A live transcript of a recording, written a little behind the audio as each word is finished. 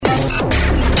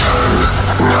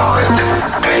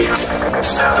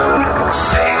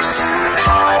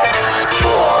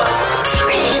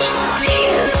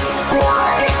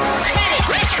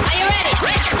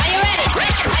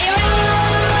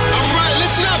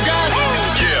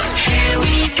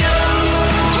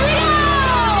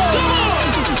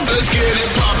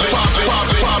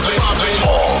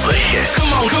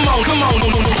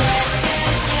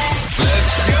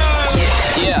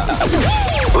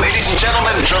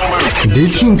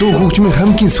Дэлхийн дуу хөгжмийн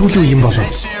хамгийн сүүлийн юм болов.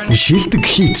 Шилдэг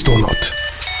хит дуунууд.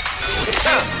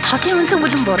 Хотын өнцөг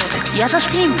бүлэн борд.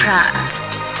 Yalaltiin Prydz.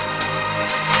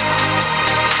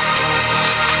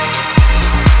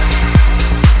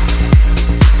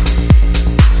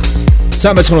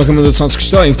 Самбайцхан хүмүүс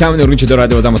сонсогчдоо интамны өргөнчдөр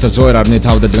радио дамтар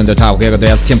 102.5 дэлгэнд таавхыг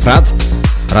Yalaltiin Prydz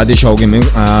радио шоугийн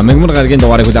мэгмэр гаргийн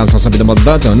дугаарыг хүлээн сонсох бид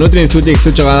боллоо. Өнөөдрийн нэвтрүүлгийг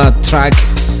эхлүүлж байгаа track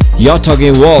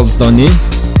Yottогийн Walls дооны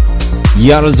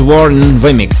Woorn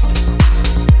remix.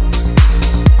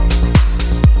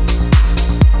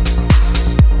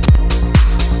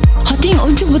 Хотын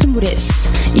өнцөг бүлэн бүрээс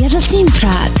Yalaltiin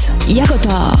Prydz.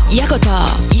 Yotto.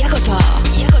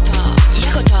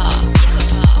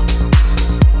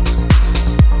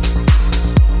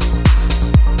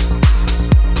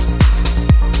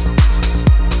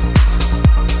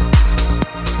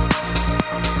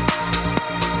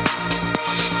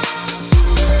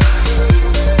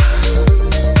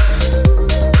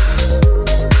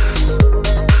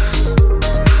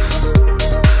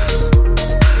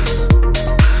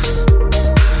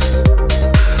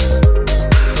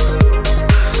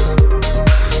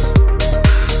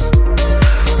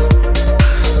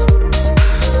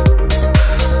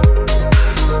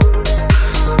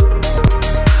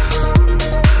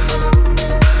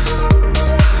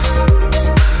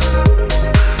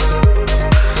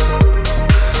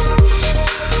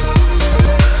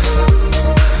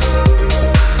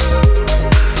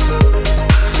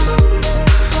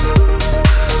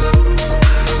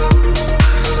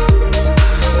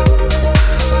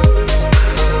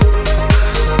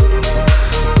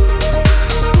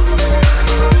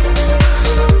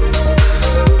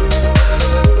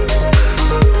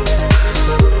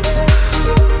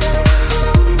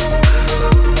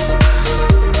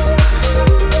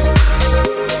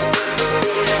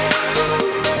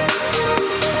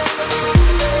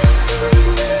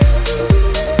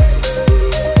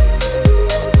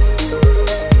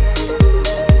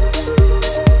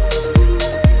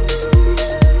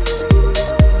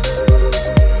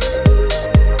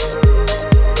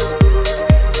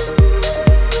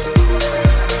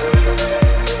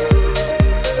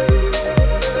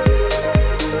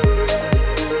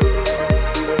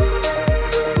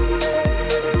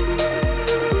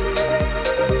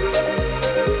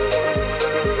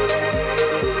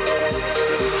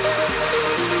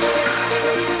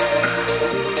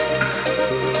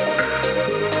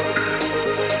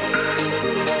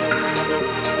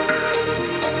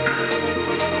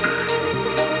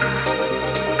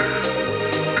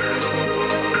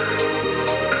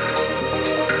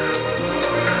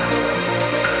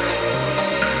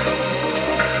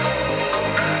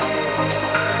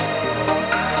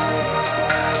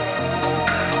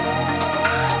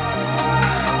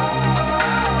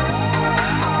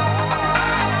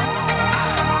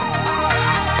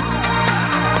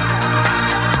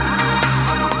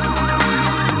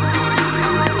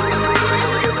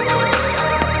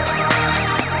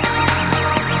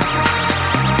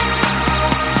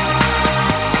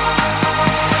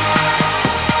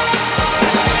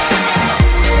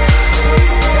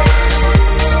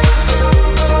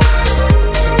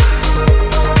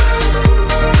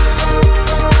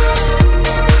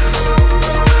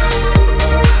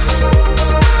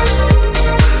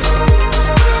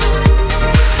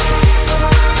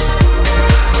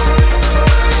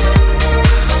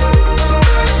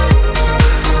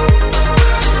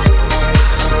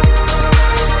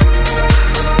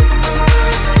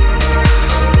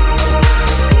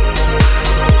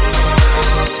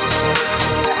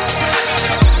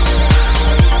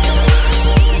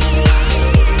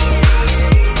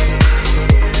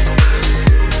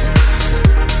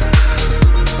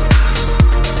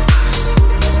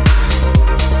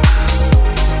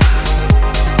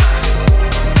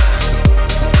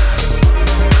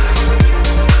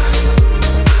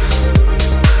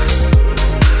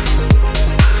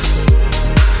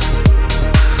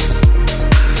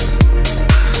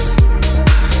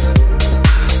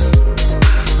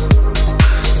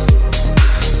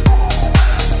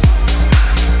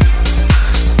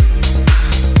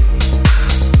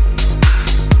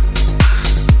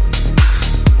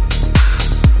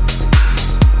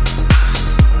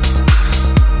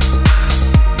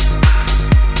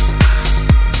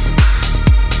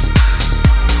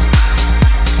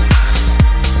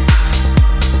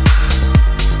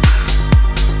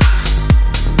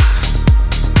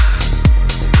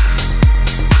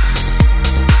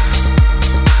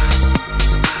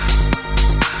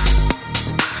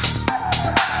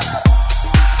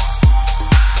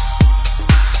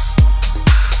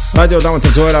 радио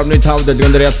дамтар зөөр авны тав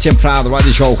дэлгэн дээр Yalaltiin Prydz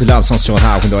радио шоу клуб сонсож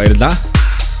байгаа хүнд баярлалаа.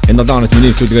 Энэ 7 хоногт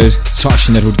миний төлөвлөгөөр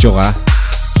цаашнаар хурж байгаа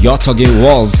Yottогийн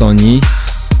Walls-ны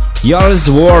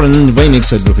Joris Voorn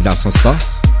remix өлбөр клуб сонслоо.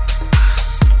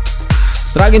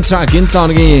 Dragon Track энэ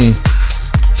тооны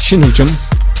шинэ хөгжим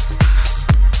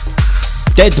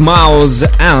Dead Mouse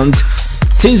and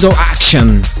Scissor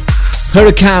Action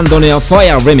Hurricane доны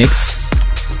Offaiah remix.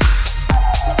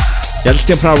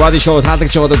 Yalaltiin Prydz радио шоу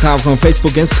таалагдж байгаа та бүхэн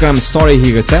Facebook, Instagram story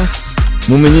хийгээсэй.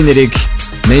 Мөмөний нэрийг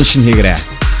mention хийгээрэй.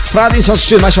 Prydz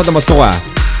сонсч маш олон болтугай.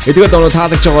 Эдгээр доноо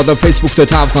таалагдж байгаа Facebook дээр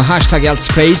та бүхэн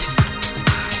 #Yalaltiin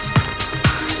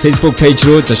Facebook page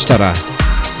руу зочлоорой.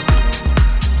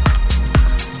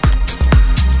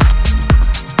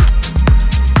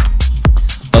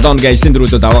 Дон гэжлийн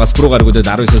дөрүүдүүд аваагаас пүрэв гаргуудад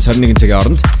 19-с 21 цагийн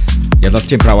хооронд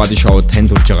Yalaltiin Prydz радио шоу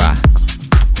танд хүрж байгаа.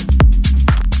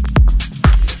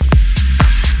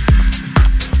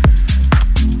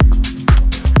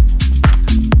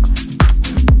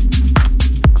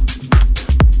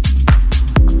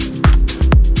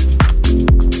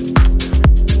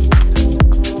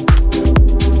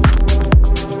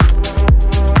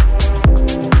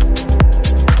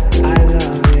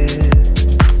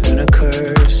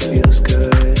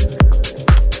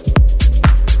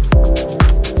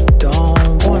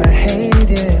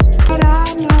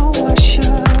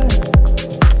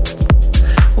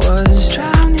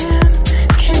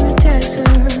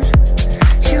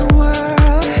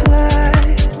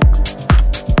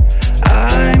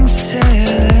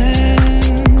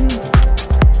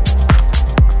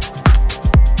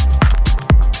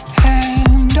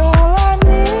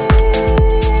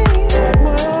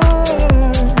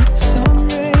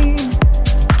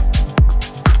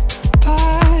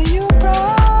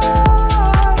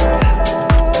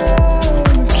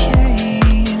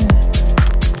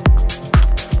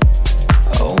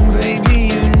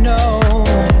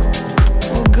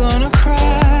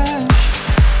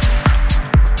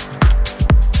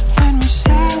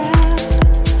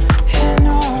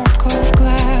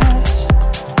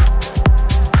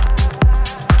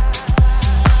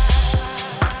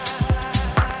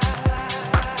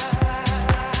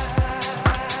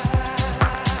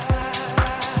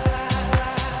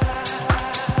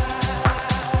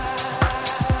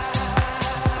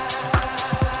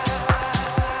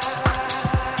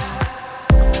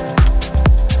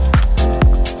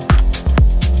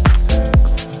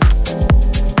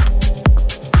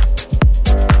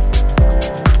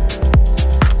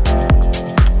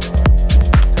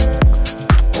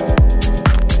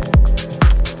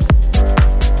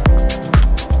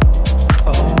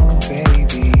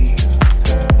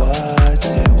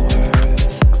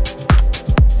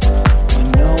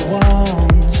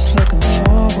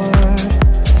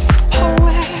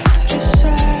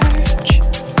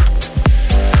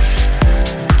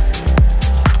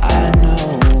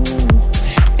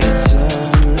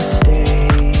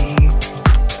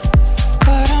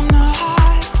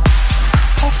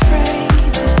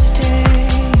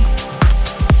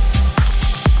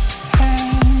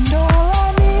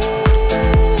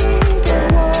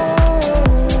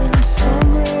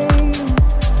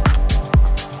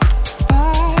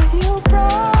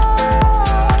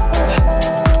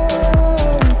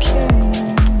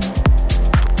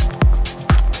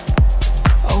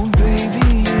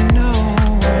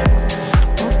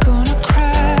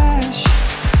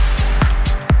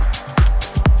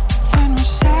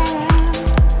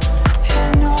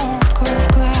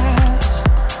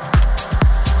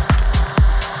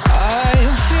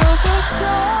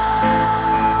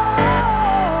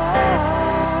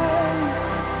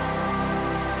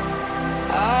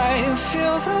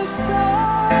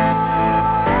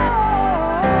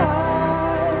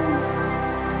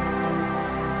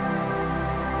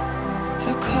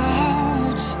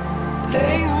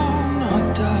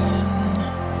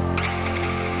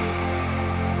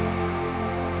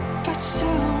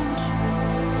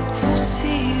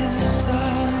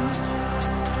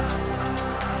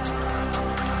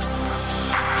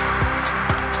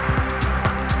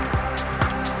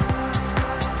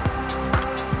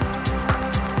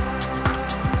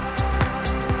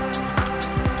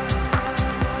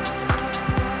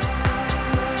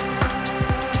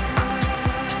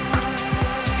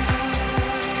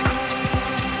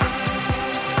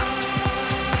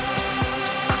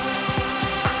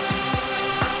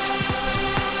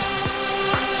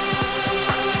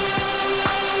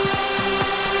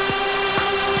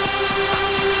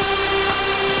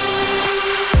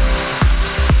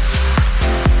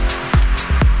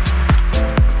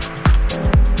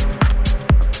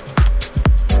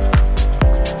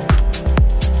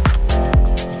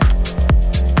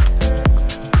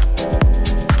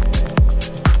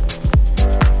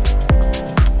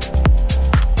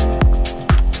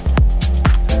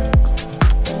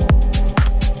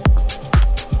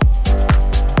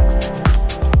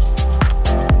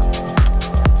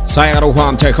 Саягаар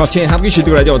ухаамтай хотын хамгийн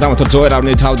шилдэг радио Улаанбаатар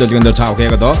 102.5 дэлгэнд тав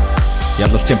гээд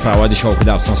Yalaltiin правад шоуг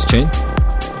давсанс чинь.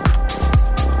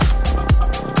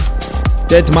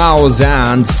 Dead Mouse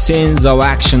and Scenes of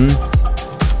Action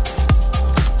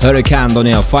Hurricane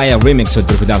доны Offaiah remix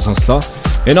өдрөг давсанслоо.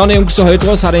 Энэ оны өнгөрсөн 2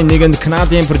 дугаар сарын 1-нд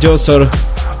Canadian producer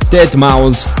Dead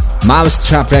Mouse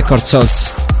Mousetrap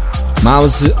Records-оос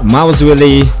Mouse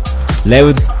Willie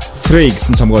Level 3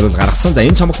 гэсэн цомгоо гаргасан. За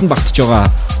энэ цомогт нь багтж байгаа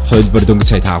хөлбөр дөнгөж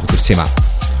сая таах хүрсэн юм аа.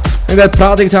 Ингээд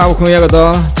project таах хүн яг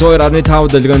одоо 102.5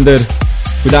 дэлгэн дээр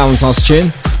хүлээн сонсч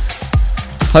байна.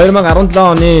 2017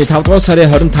 оны 5 дугаар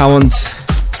сарын 25-нд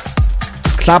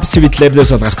Club Cevin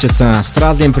label-ээс бол гарч ирсэн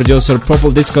Australian producer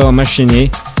Purple Disco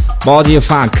Machine Body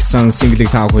Funk гэсэн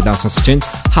single-ийг таах хүлээн сонсч байна.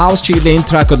 House чиглэлийн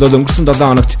track бол өнгөрсөн 7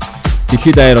 хоногт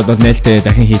дэлхийд даяар бол нээлттэй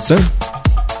дахин хийсэн.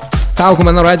 Таах хүн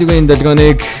манай радиогийн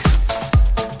дэлгөөнийг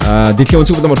дэлхийн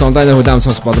өнцөг бомборт онлайнаар хүлээн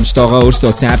сонсох боломжтой байгаа. Өөрсдөө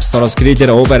утасны App Store-оос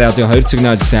Klear Uber Radio 2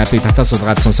 сигнал гэсэн апп-ыг татаас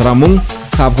суулгаад сонсороо мөн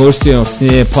та өөрсдийн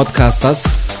утасны подкастаас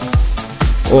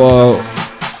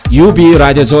UB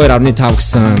Radio 102.5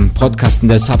 гэсэн подкастт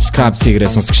дээр subscribe хийгээрэй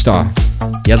сонсогчдоо.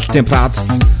 Yalaltiin Prydz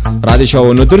радио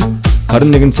шоу өнөөдөр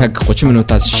 21 цаг 30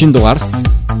 минутаас шинэ дугаар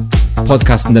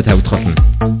подкастт дээр тавигдах болно.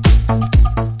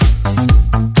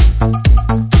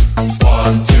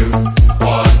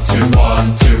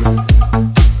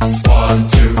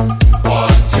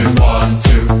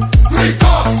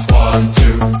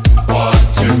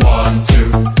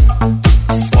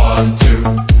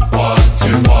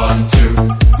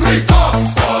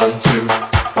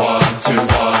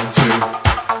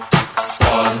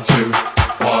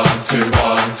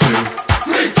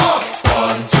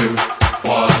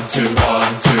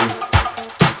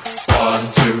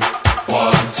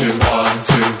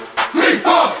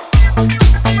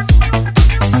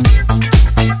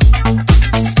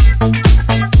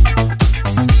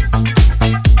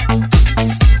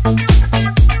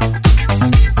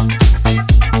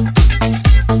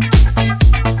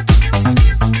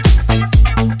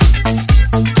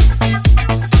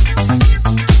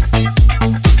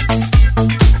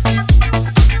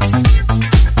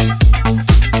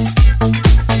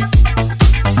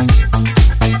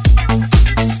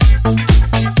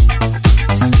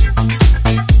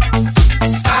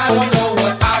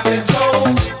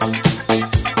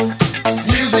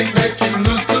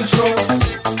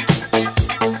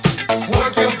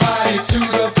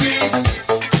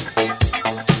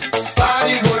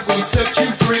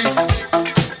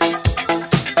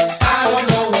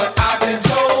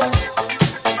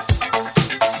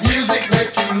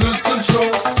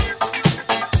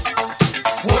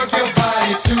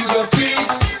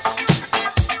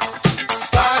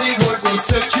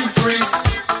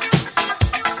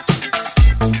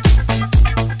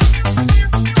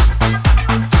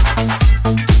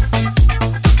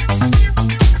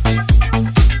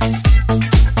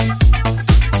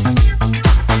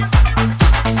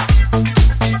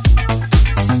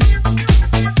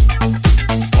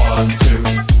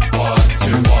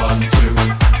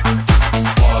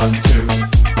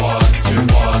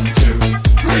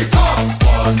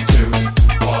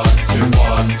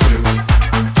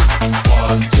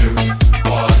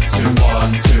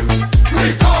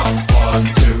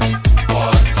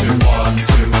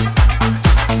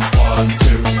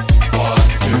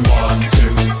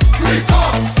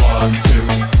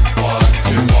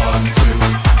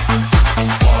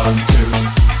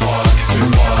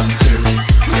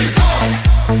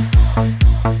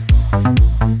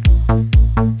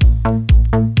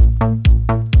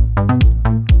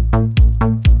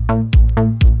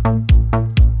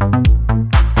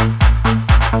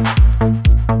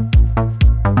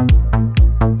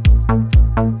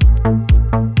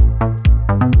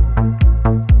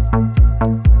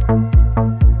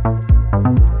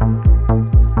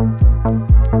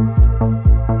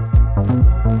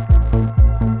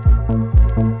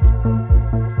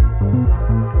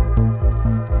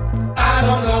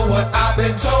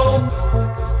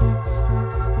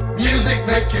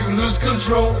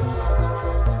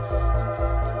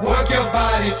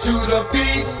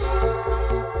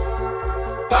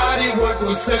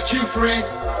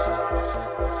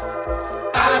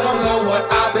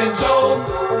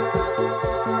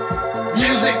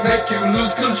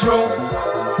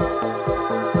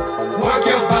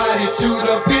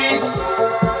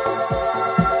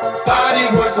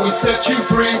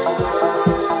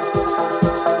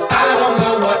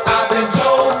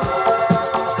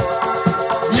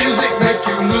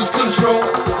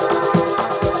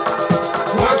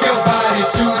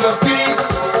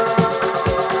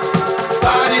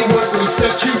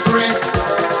 Set you free.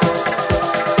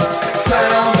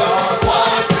 Sound off,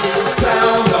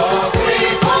 sound off.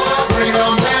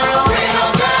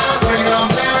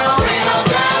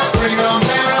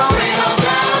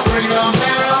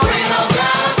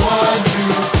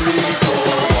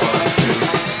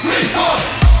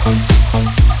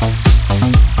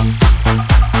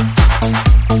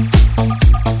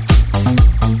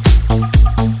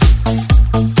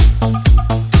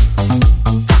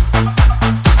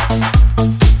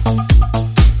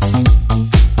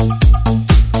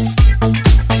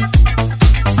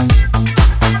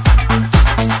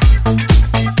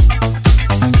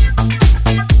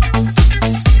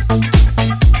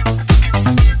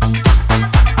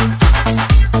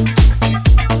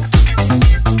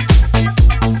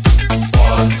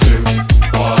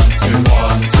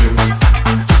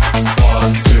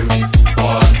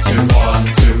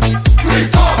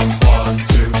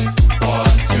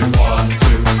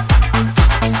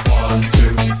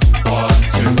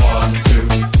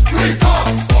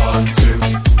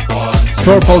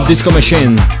 Purple Disco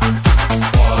Machine.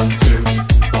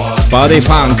 Body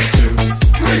Funk.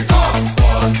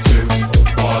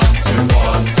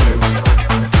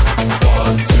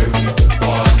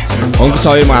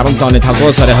 Өнгөрсөн 2017 оны 5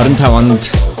 дугаар сарын 25-нд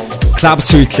Club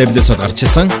Suite Label-ээс бол гарч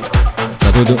ирсэн.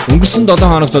 Өнгөрсөн 7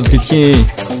 хоногт бол дэлхийн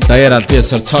даяар албан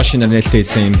ёсоор цоо шинээр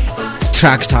нээлттэйсэн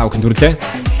track тавхан төрлөө.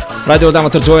 Радио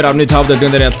Улаанбаатар 102.5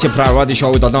 дэлгэн дээр Yalaltiin Prydz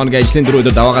шоу 7 хоногийн ажлын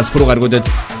дөрөвдөд даваагаас пүрэв гаргуудад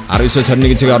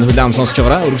 19-21 цагаар хүлээм сонсож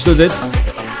байгаараа өргөжлүүлээд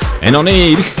энэ оны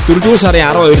ирэх 4 сарын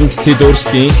 12-нд тэд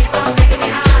өөрсдийн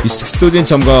студийн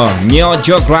цомгоо Neo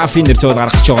Geography нэртэй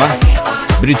гаргаж байгаа.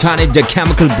 Britannic The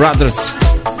Chemical Brothers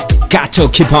Got to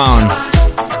keep on.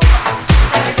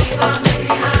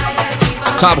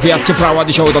 Top Yalaltiin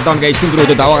Prydz шоу 7 хоногийн ажлын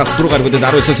дөрөвдөд даваагаас пүрэв гаргуудад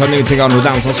 19-21 цагаар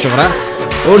хүлээм сонсож байгаараа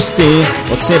өөрсдийн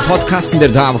утасны подкастн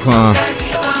дээр та бүхэн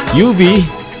UB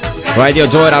Radio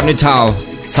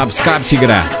 102.5 subscribe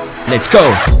хийгээрэй. Let's go.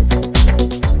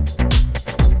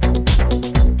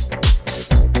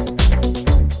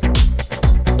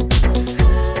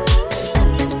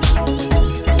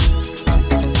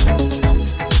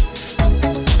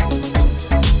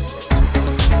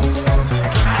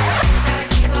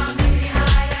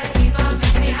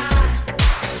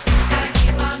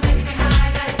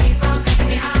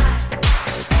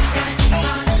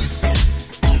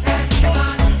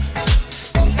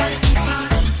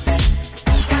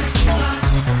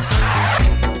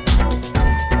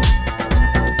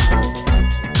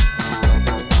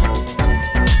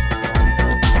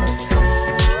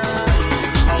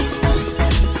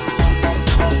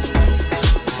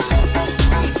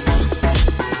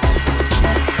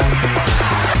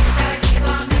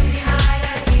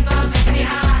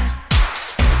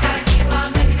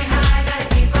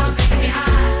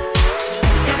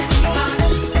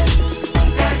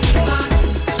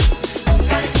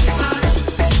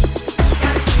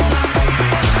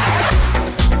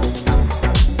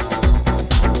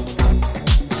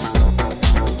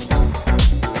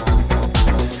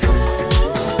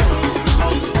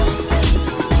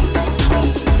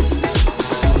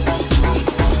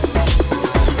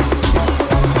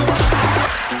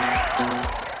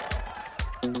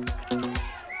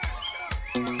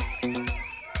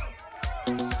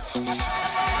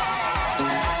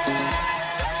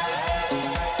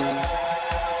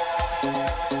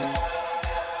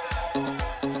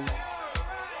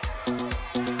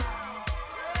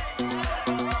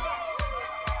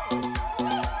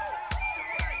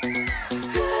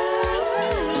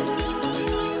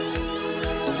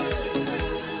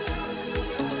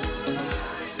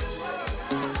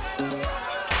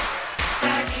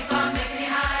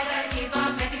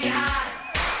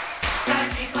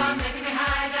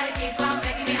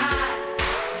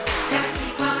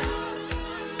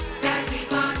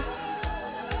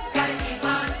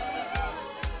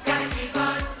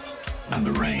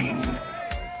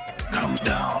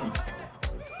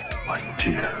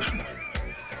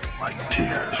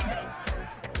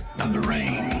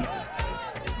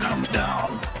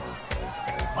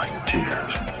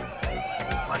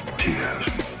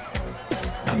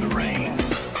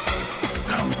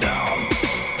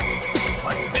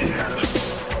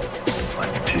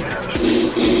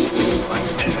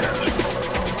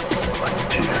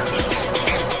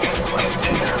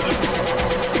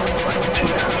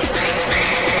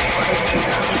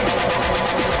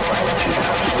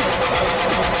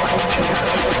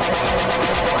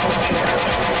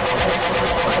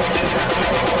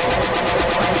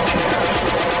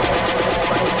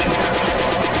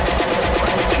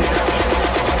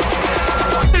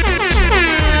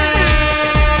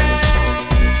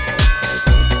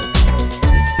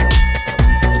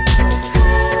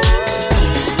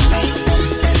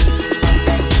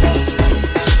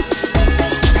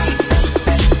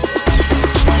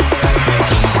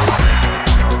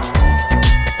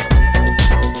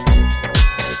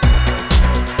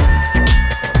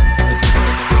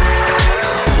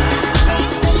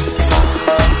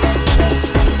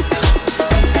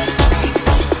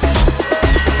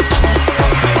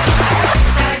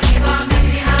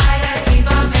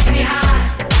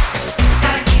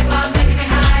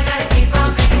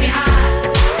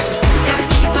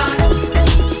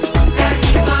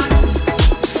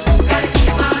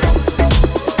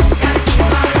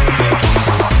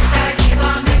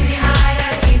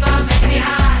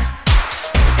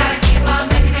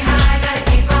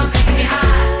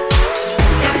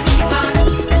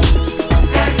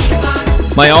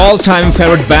 My all-time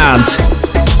favorite band,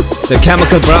 The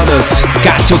Chemical Brothers,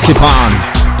 Got to keep on.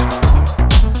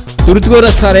 4-р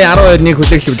сарын 12-ны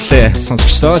хүлээлгэлээ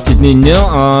сонсогчдоо тэдний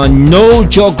No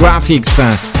Geographics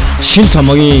шин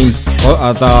цомогийн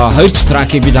одоо 2 ч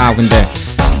тракийг бид аавгандаа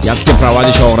Yalaltiin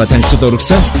Prydz шоугаар танилцуулж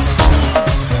өргөсөн.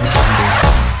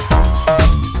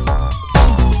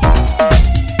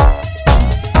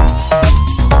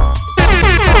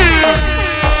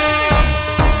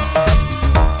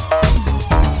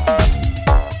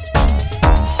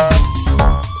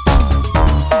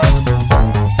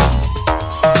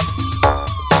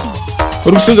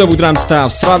 Өргөсөндөө бүгд хамтдаа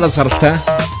Австралиас харалтай.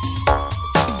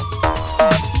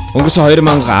 Өнгөрсөн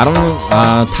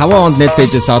 2015 онд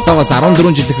нээлттэйжээс одоогоос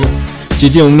 14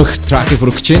 жилийн өмнөх тракийг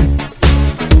хүргэж байна.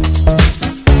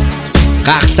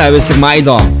 Гахалтай авислаг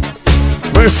Mylo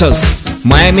versus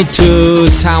Miami to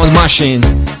Sound Machine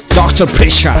Dr.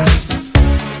 Pressure.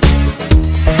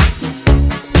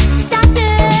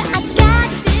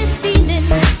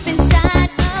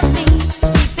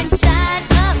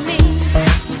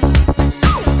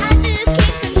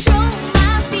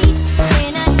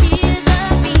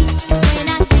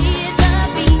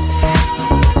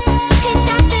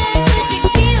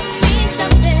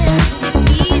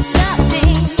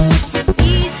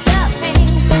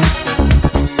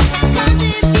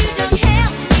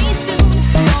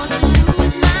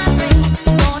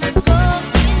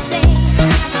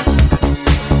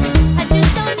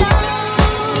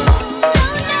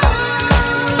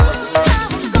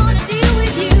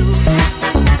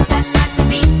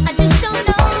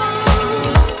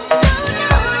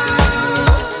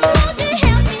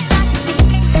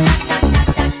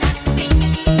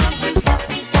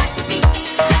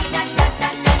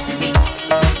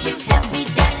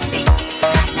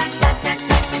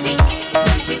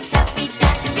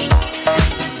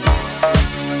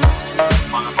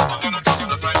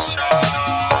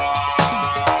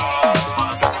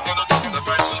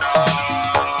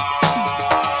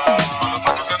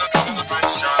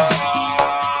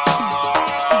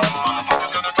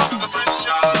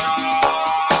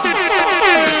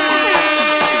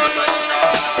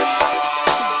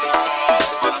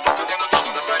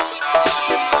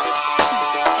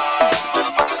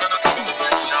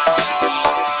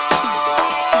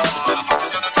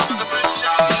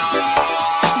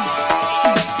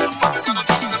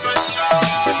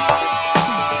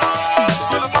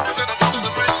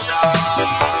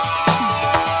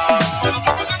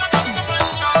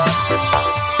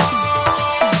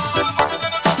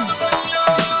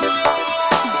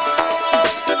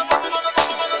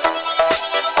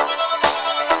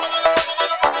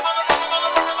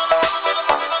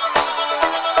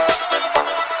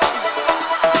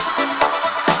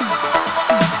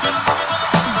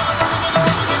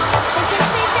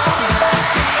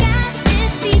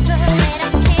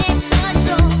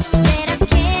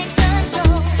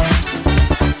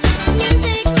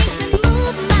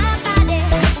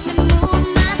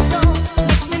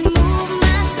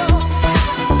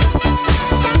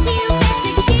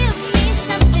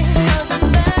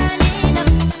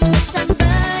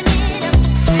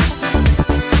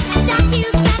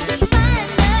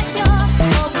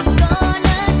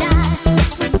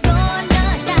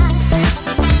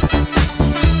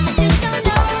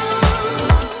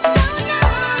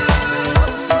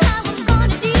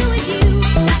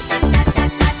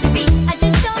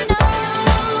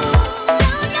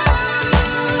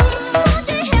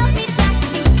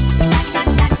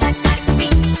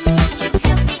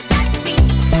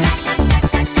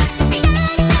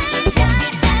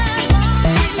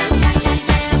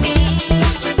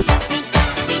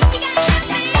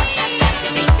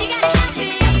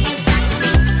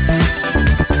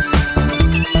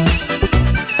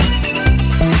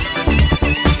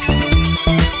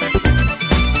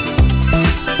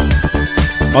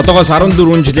 Одоогоос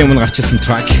 14 жилийн өмнө гарч ирсэн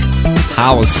track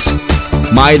House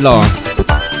Mylo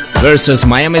versus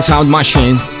Miami Sound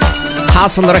Machine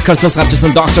Hustle Records-аас гарч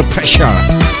ирсэн Dr. Pressure.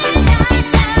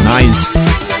 Nice.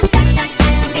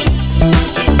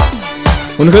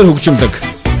 Үнэхээр хөгжимлөг.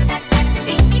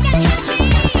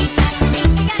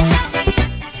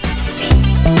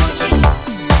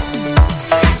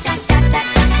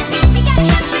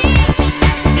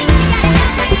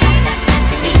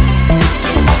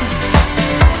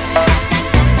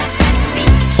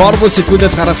 Forbes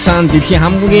сэтгүүлээс гаргасан дэлхийн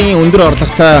хамгийн өндөр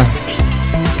орлоготой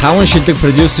 5 шилдэг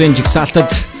продюсерийн жигсаалтад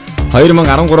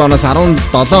 2013 оноос 17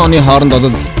 оны хооронд бол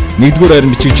 1-р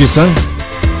байранд бичигдсэн.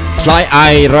 Fly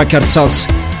Eye Records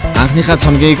анхныхаа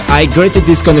цомгийг I Great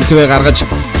Disco нэртэйгээр гаргаж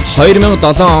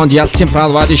 2007 онд Yalaltiin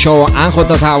Prydz шоу анх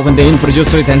удаа таавханд энэ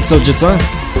продюсерыг танилцуулж ирсэн.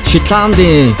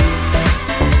 Шотландын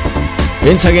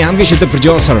энэ цагийн хамгийн шилдэг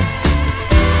продюсер.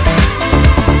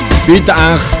 Бид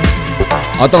анх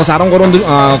одоос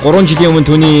 13 жилийн өмнө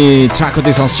түүний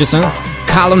тракуудыг сонсч байсан.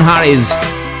 Calvin Harris.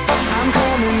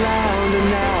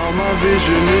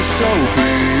 vision is so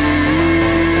clear.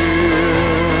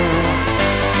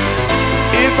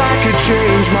 If I could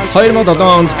change my 2007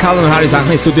 онд Calvin Harris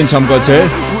анхны студийн цомгоо зэ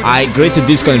I Great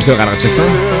Disco нэртэй гаргаж ирсэн.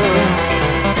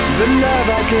 The love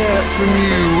I get from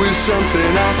you is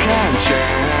something I can't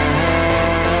change.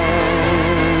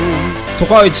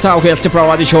 Тухайд тав хэлт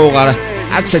провади шоугаар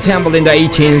At the Temple in the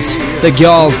 18s The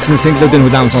Girls гэсэн single-үүдийн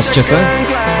хүлээн сонсчихсан.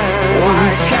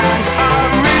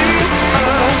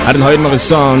 Харин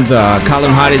 2009 онд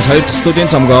Calvin Harris хоёр дахь студийн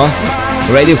цомгоо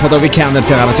Ready for the Weekend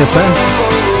нэртэй гаргаж ирсэн.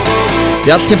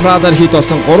 Yalaltiin Prydz хит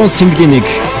болсон 3 single-ийн нэг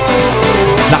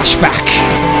Flashback.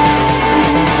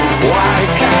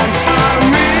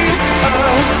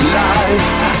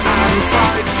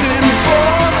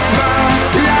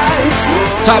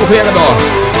 Тав хэрэгдо.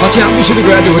 Хотын амбишиг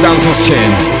радио хөдөлгөөн сонсч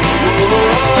байна.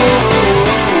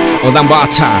 Одан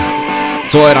баца.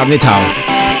 Зоер амнитав.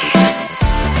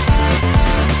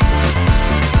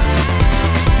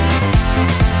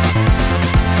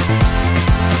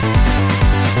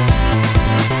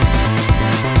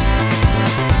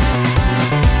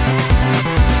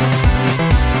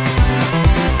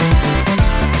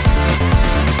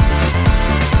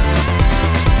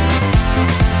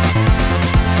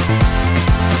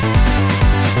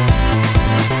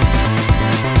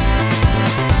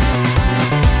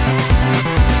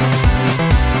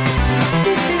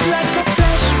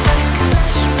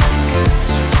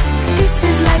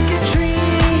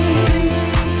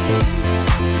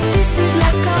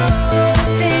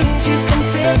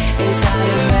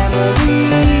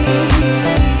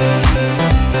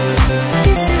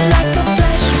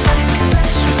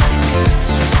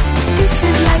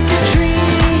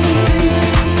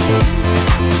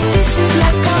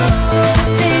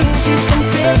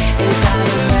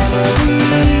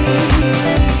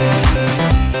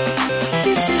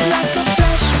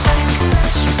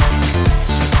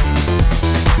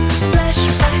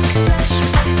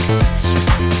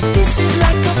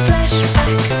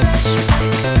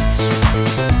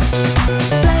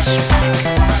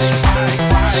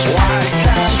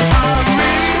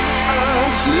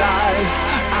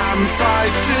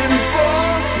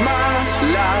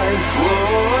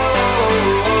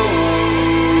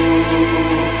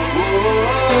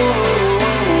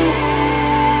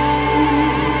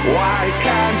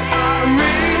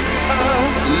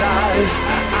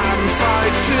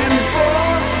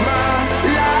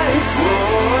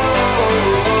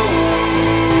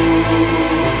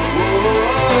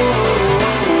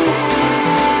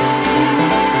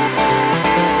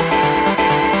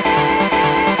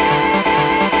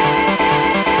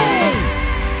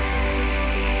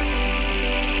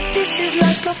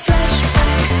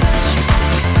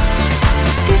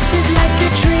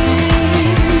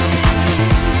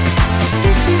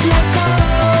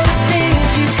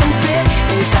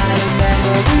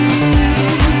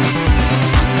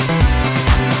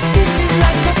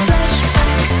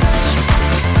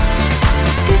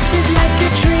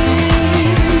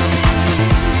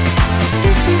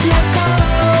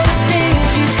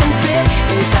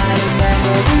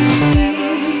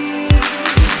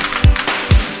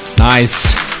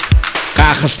 Nice.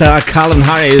 Gachалтай Calvin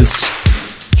Harris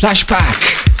Flashback.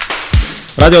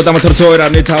 Radio Amateur Zoer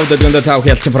арны 5.5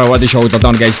 Yalaltiin Prydz шоуд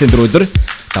одоо нэг ажлын дөрөвдөр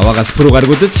даваагаас пүрүү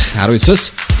гаргуудад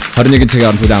 19-с 21 цагийн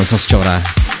хооронд хүлээн сонсож байгаа.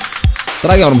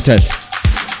 Дараагийн оромтол.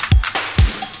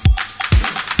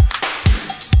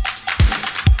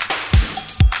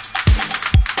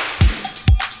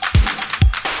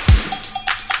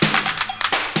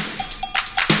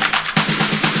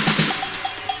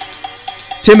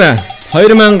 Тэмээ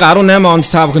 2018 онд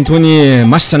та бүхэн түүний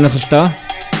маш сонирхолтой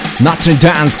Notre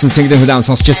Dance гэсэн single хүлээн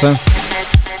сонсчихсан.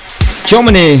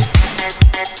 Germany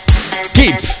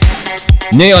Deep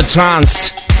Neo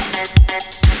Trance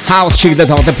House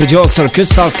чиглэлд тоглох producer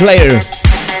Krystal Klear.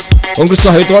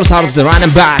 Өнгөрсөн 2 дугаар сард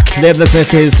Running Back label-ээс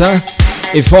хэлсэн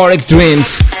Euphoric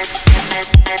Dreams.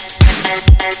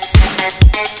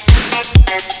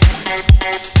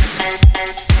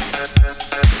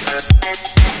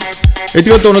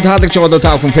 Эдгээр дуунууд хаалгаж байгаа бол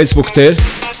та бүхэн Facebook дээр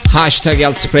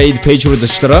 #Yalalt page руу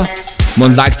зочлоо.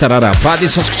 Мөн лайк тараарай.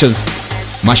 Prydz сонсогчдод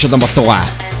маш олон болтугай.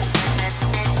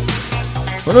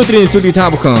 Өнөөдрийн нэвтрүүлгийг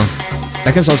та бүхэн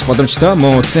дахин сонсох боломжтой.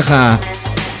 Мөн утасныхаа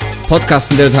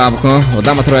подкастн дээр та бүхэн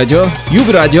Улаанбаатар радио,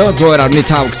 Юг радио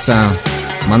 102.5 гэсэн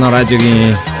манай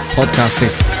радиогийн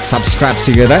подкастыг subscribe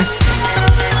хийгээрэй.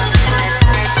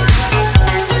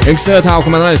 Экстра та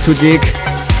бүхэн манай нэвтрүүлгийг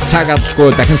цаг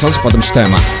алдалгүй дахин сонсох боломжтой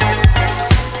юм аа.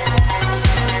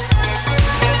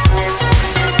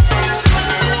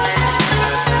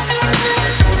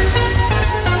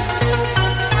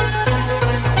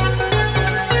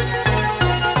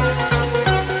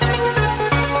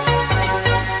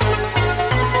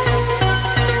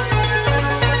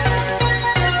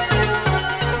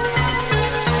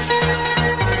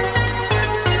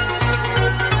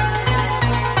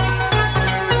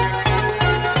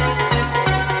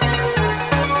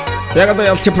 Яг одоо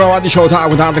Yalalt Pro шоу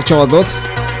тааг таалагдж байгаа бол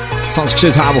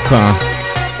сонсогч та бүхэн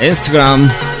Instagram,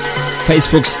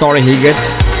 Facebook story хийгээд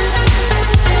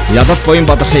Yalalt боён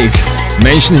бадрахыг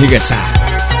mention хийгээсэй.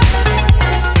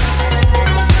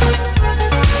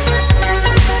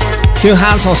 Your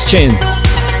hands on chin.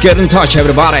 Get in touch,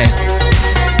 everybody.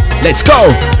 Let's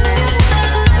go.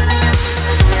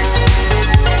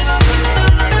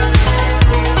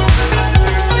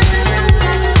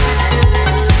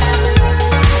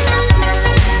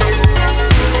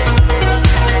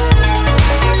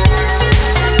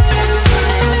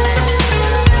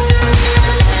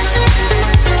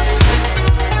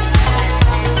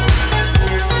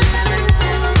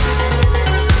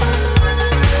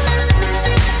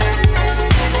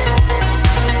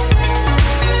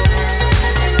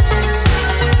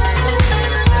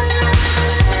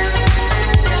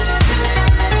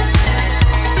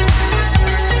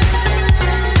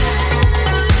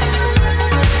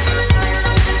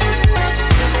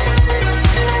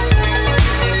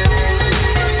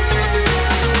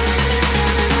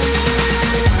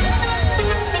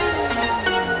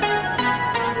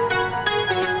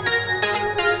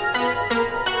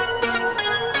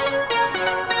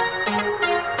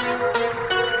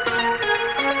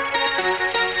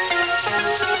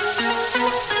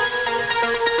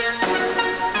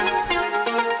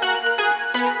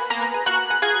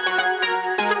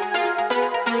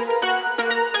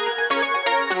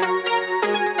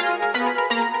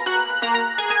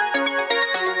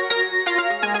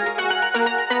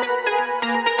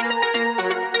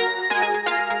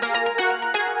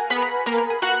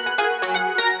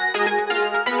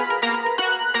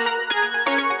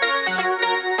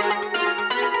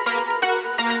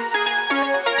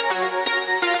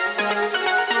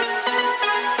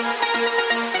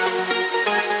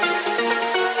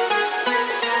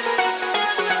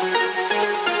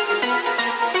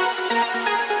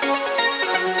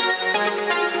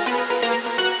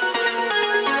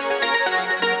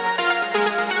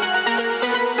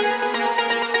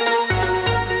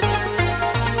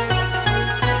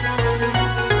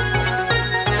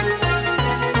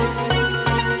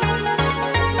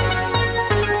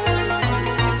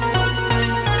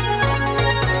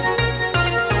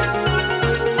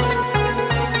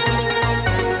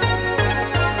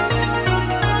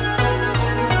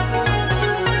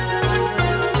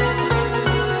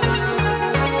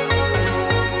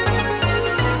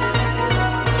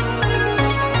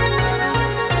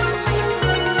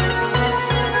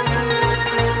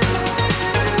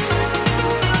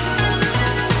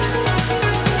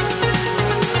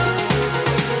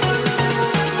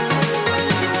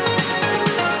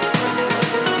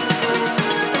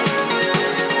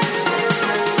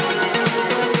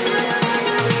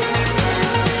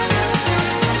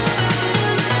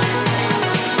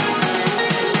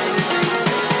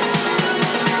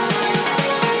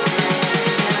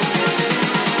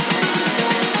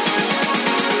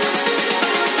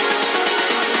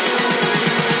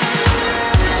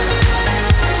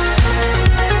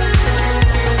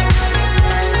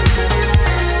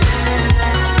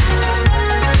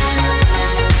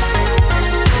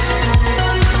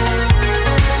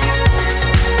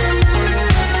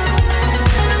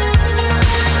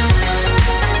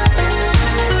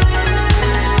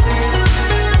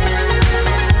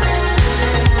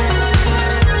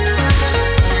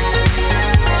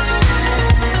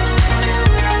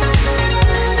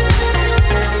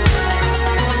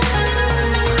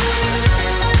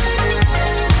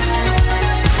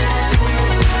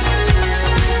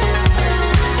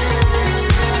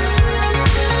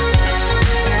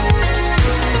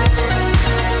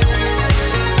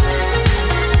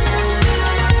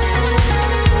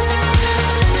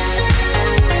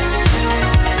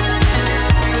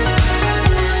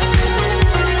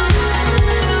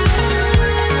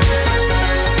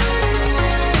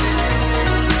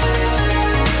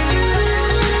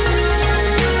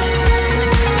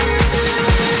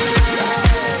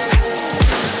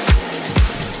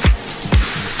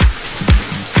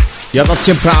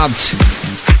 Yalaltiin Prydz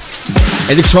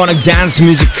electronic dance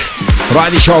music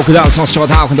radio show гэдэг сонсож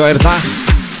байгаа та бүхэнд баярлалаа.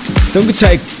 Дөнгөж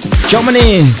цаг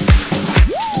Germany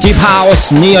Deep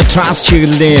House Neo Trance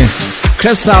чиглэлийн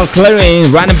Krystal Klear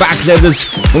Running Back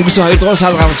Levels өнгөрсөн 2 дугаар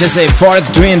сар гарч ирсэн Euphoric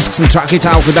Dreams гэсэн track-ийг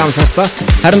та бүхэнд сонслоо.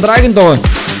 Харин дараагийн дуу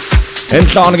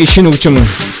энэ лооны шинэ хөгжим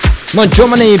мөн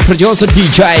Germany producer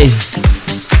DJ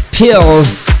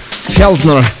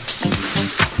Fuldner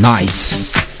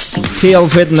nice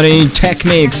Fuldner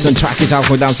techniques and track-ийг та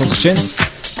бүхэнд сонсож байна.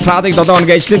 Prydz 7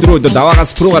 хоногийн ажлын дөрөвдөд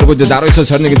даваагаас Pro гаргуудад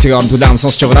 19-21 цагийн хооронд хүлээн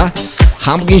сонсож байгаараа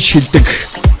хамгийн шилдэг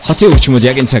хотын хөгжмүүд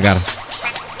яг энэ цагаар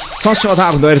сонсож байгаа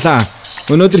та бүхэнд баярлалаа.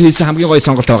 Өнөөдөр хийсэн хамгийн гоё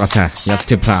сонголт байгаасаа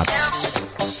Yalaltiin Prydz.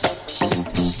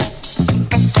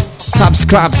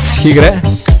 Subscribe хийгээрэй.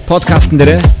 Подкастн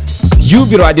дээр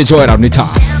UB Radio Zoe авны та.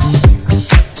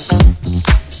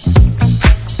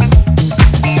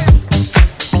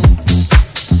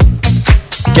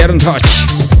 Get in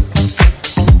touch.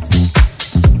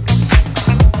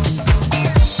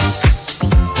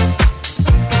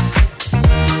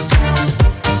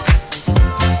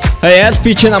 Hey,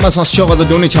 LP чинь намаас сонсч байгаа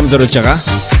бол үүнийг чам зориулж байгаа.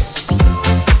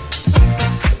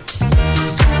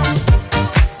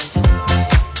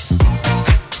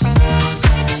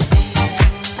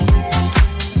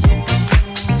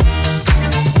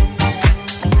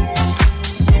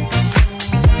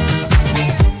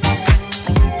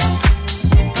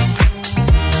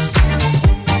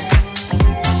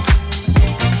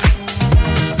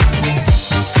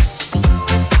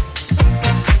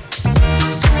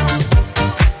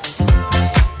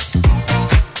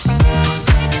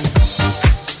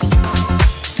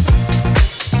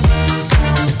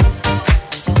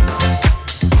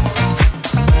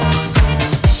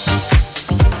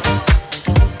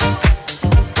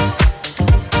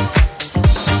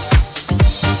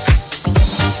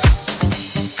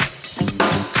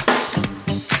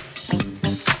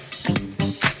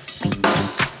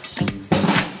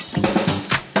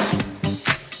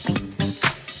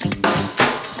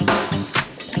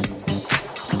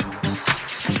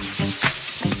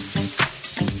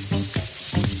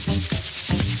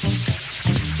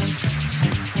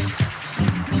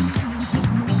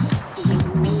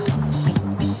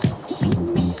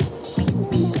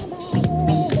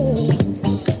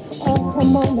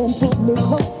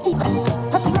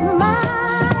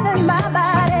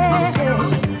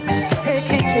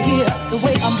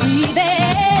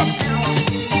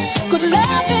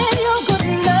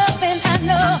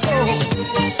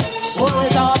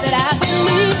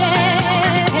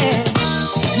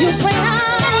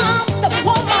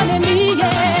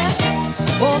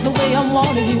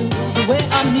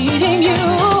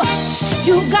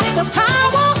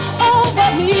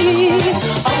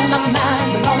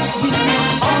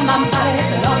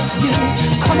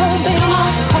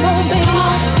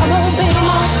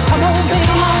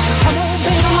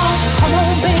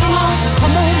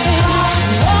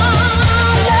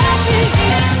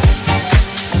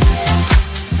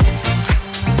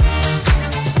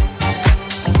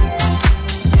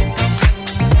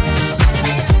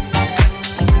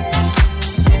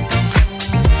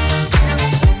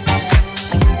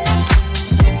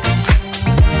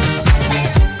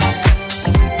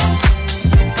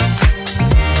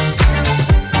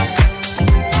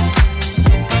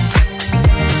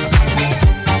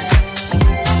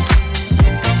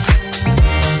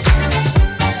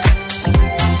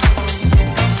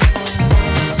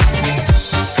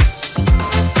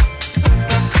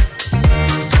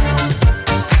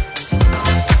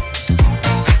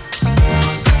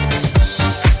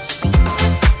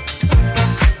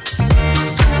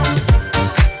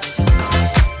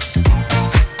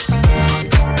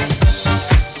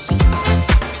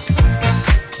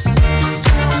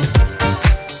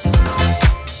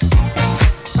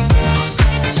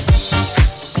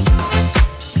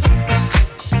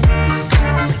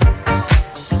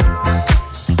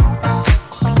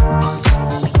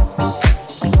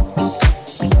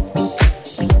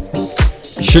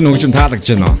 Шинэ хөгжим таалагдж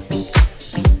байна уу?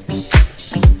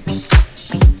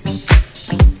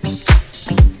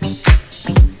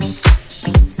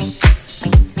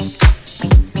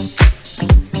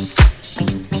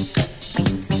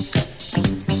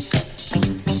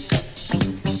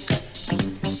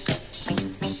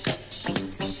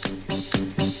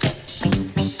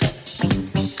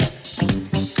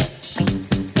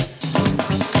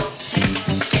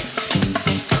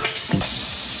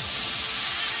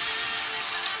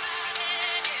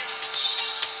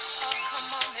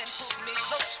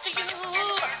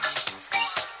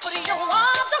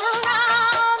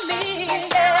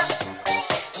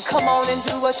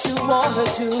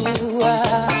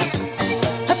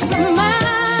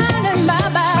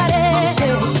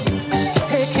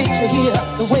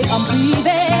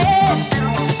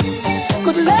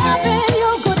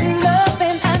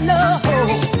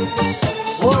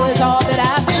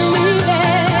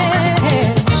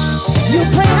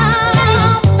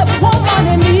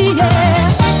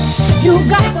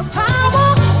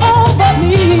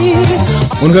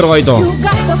 Ungar гоё доо.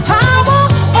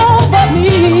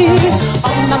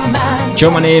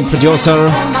 Germany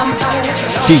producer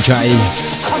DJ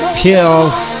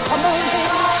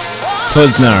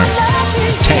Fuldner,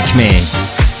 Take Me.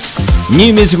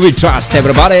 New music we trust,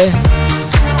 everybody.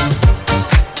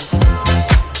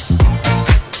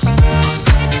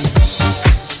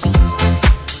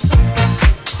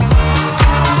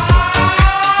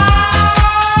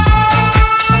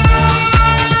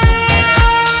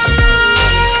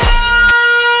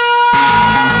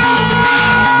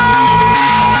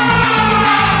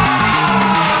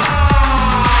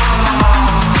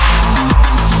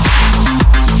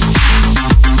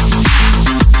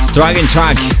 Dragon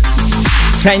Track,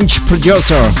 French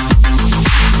producer,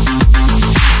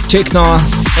 techno,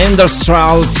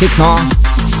 industrial techno,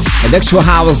 electro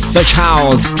house, Dutch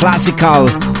house, classical,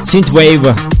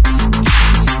 synthwave,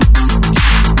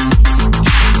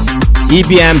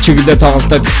 EBM чиглэлээр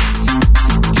тоглодог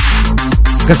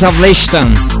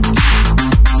Gesaffelstein.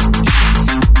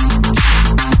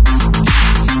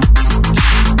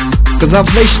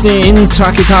 Gesaffelstein энэ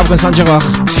track-ийг тавхан санаж байгаа.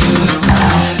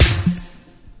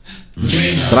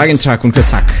 Dragon Track үнэхээр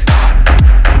сак.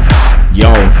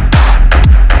 Yo.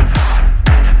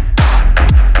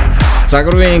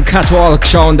 Загварын Catwalk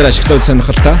Shaun дээр ашиглаж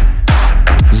сонирхолтой.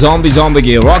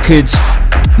 Zombie Rocket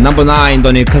number 9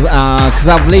 доны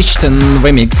Gesaffelstein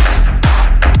remix.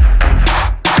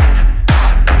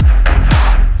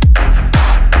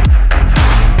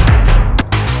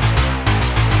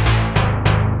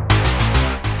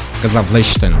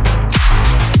 Gesaffelstein.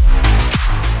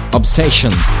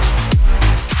 Obsession.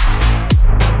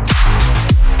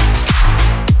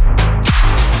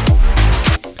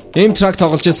 Ийм трак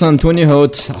тоглож исэн түүний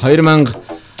хувьд 2019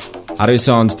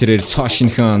 онд тэрээр цоо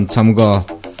шинхэн цамгаа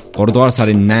 3 дугаар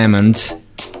сарын 8-нд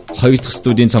 2 дахь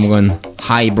студийн цамгаа нь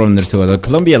Hybrid нэртэйгээр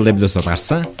Columbia label-аас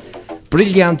гарсан.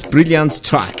 Brilliant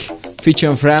track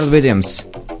featuring Pharrell Williams.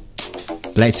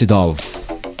 Blase of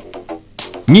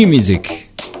new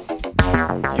music.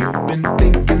 You've been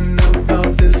thinking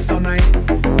about this all night,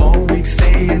 all week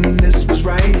saying this was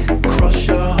right. Cross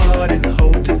your heart and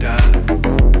hope to die.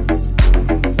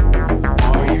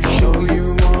 Are you sure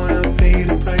you wanna pay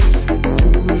the price? Do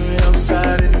it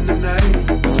outside in the night.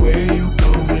 It's where you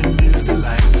go and live the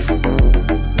life.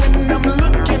 When I'm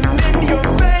looking in your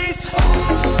face,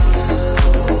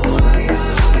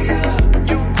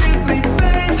 you give me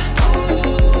faith.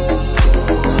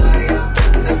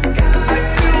 I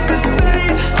feel this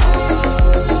faith.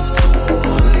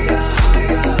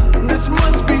 This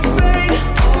must be fate.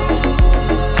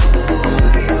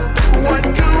 What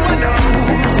do I know?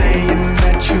 Saying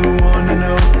that you wanna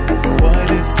know what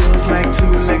it feels like to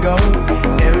let go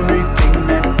everything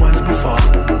that was before.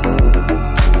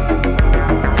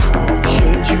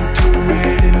 Should you do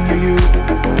it in your youth?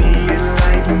 Be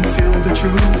enlightened, feel the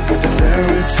truth with the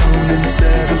serotonin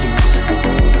set loose.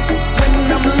 When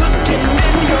I'm looking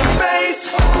in your face,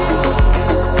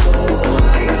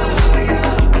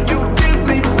 you give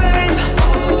me faith.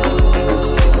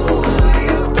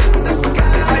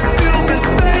 I feel this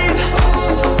faith.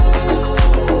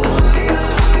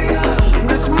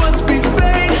 This must be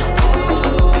fate.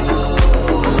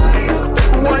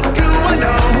 What do I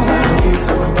know? I need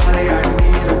somebody, I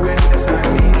need a witness. I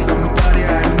need somebody,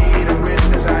 I need a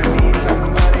witness. I need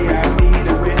somebody, I need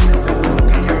a witness to look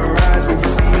in your eyes when you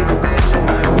see the vision.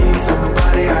 I need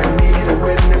somebody, I need a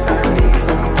witness. I need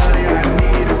somebody, I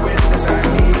need a witness. I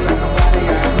need somebody,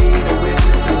 I need a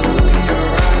witness to look in your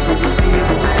eyes when you see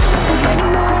the vision.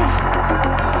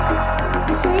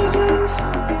 Decisions,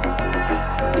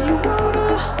 you wanna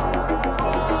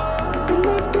be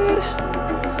lifted.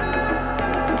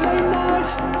 Late night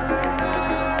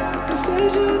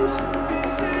decisions.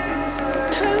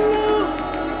 Hello,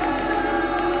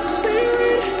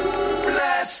 spirit.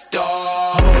 Blast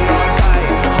off. Hold on tight,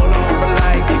 hold on for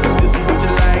life. If this is what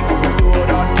you like, we'll do it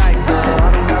all night, girl. I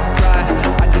don't got pride,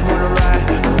 I just wanna ride.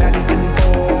 Back and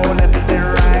forth, left and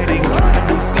right. Ain't trying to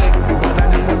be slick, but I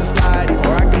just wanna slide.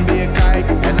 Or I can be a kite,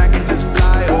 and I can just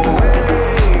fly away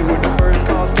where the birds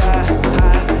call sky.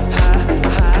 High, high,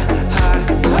 high, high.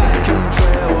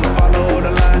 Chemtrails, follow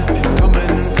the line.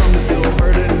 Coming from the still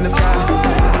bird in the sky.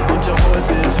 Bunch of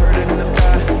horses herding in the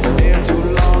sky. Stare too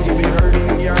long, you'll be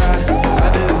hurting your eye. How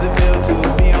does it feel to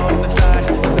be on the side?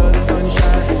 The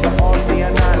sunshine, the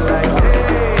all-seeing eye like,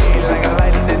 hey, like a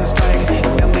lightning strike.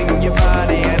 Filling your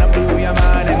body and up through your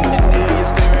mind and into your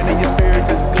spirit, and your spirit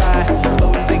just glide.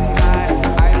 Floating high,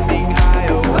 I being high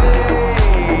away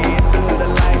into the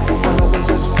light. My hope is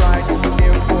just right,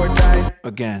 here for a night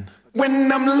again.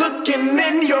 When I'm looking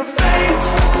in your face,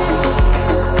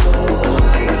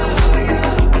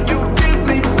 you give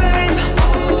me faith.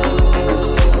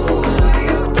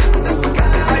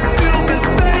 I feel this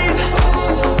faith.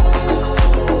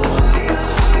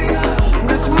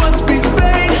 This must be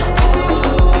fate.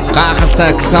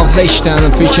 Гахалтай Gesaffelstein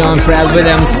featuring Pharrell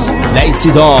Williams,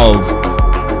 Blase of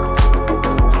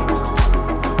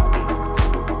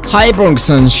Hybrid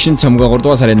гэсэн шинэ цамгаа 3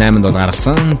 дугаар сарын 8-нд бол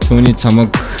гаргасан. Түүний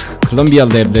цамаг Columbia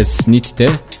label-ээс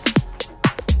нийтдээ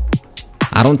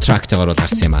 10 track-тайгаар бол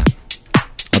гарсан юм а.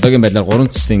 Одоогийн байдлаар 3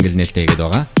 single нээлттэй хийгээд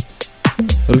байгаа.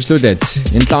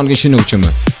 Өргөжлүүлээд энэ 7 хоногийн шинэ хөгжим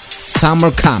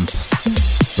Summer Camp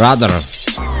Brother.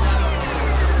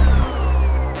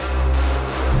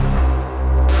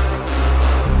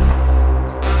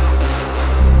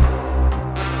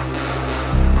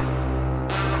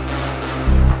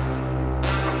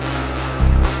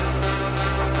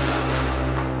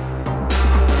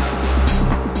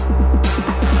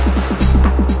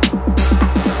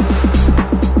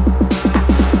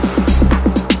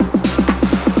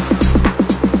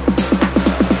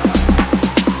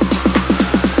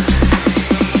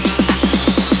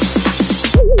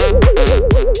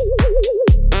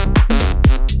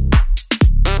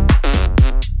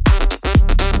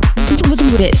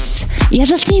 Joris,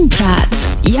 Yalaltiin Prydz,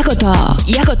 Yotto.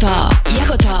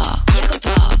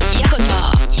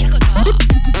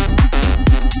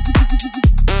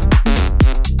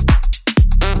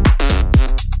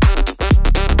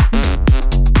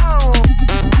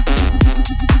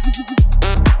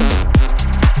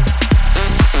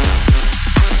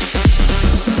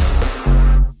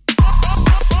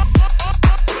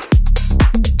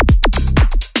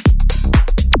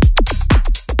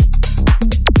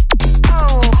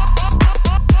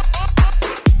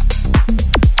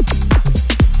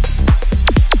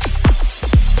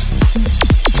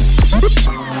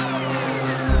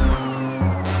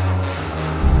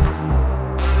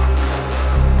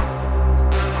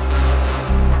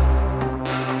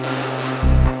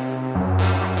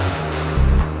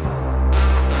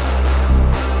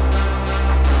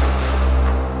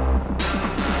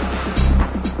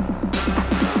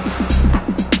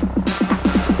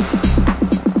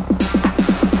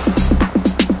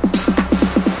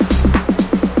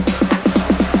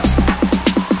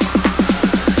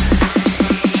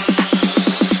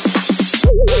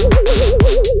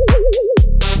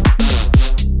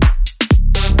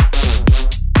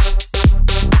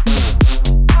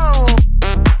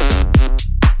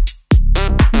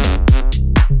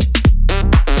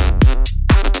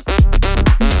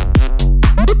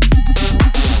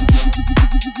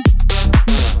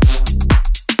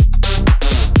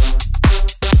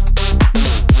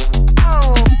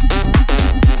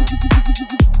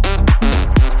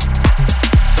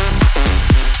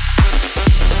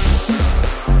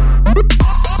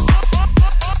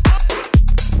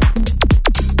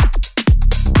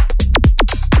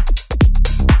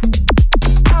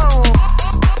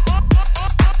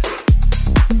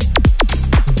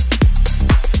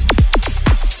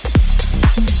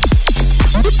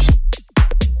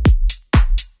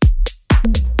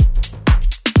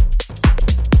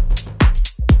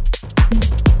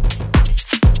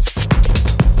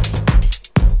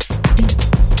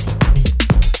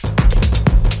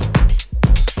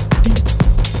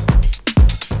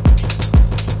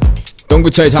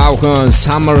 Дөнгөж таавхан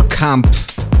Summer Camp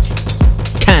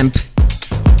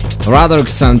Rather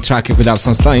гэсэн track-ийг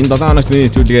авсанслаа. Энэ 7 хоногт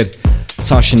миний төлөөр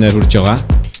цаашнаар хурж байгаа.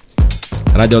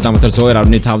 Радио Дамтар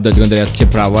 102.5 дэлгэн дээр Yalaltiin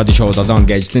Prydz шоу 7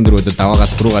 хоногийн ажлын дөрөвдөд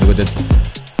даваагаас бүрүү гаргуудад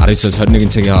 19-с 21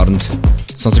 цагийн хооронд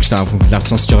сонсогч таавхан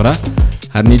сонсож байгаараа.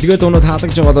 Харин илгээ дуунууд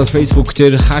хаалгаж байгаа бол Facebook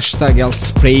дээр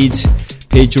 #Yalaltiin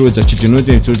пэйж рүү зочилж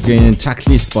өнөөдрийн нэвтрүүлгийн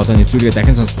Tracklist болон нэвтрүүлгээ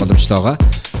дахин сонсох боломжтой байгаа.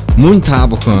 Мөн та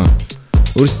бүхэн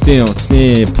өөрсдийн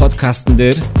утасны подкастн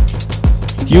дээр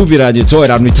UB Radio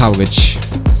 102.5 гэж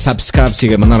subscribe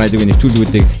хийгээ манай радиогийн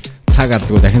нэвтрүүлгүүдийг цаг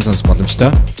алгүй дахин сонсох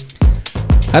боломжтой.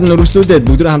 Харин өргөжлүүлээд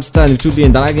бүгд хамтдаа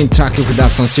нэвтрүүлгийн дараагийн track-ийг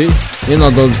сонсъё.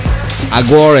 Энэ бол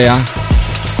Agoria.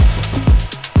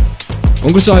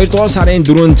 Өнгөрсөн 2 дугаар сарын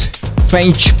 4-нд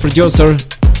French producer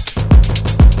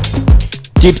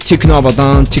Deep Techno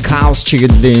болон Tech House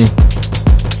чиглэлийн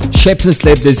Shapeless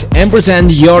Labels Embrace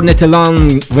and You're Not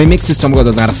Alone remix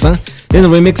цомгоод гаргасан. Энэ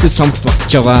remix цомгт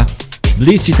багтж байгаа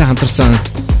Blazeтэй хамтарсан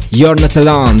You're Not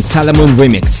Alone Solomun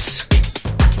remix.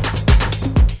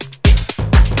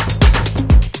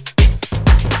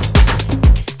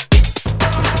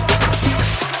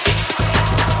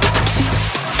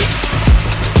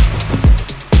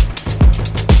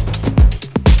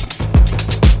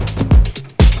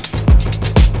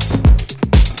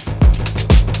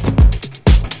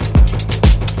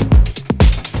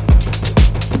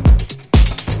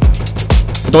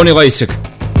 Дооны гайсаг.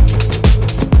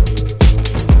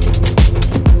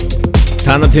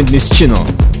 Танад тэнд нисчихно.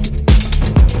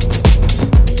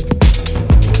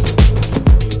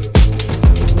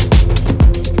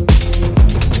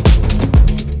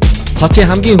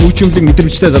 Хотын хамгийн хөгжимлөг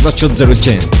мэдрэмжтэй залуучууд зориулж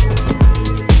байна.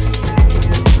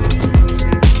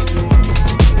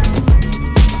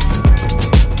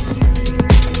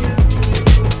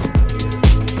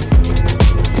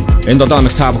 Энэ 7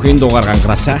 хоног цаа бүхэн дугаар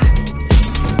гангараасаа.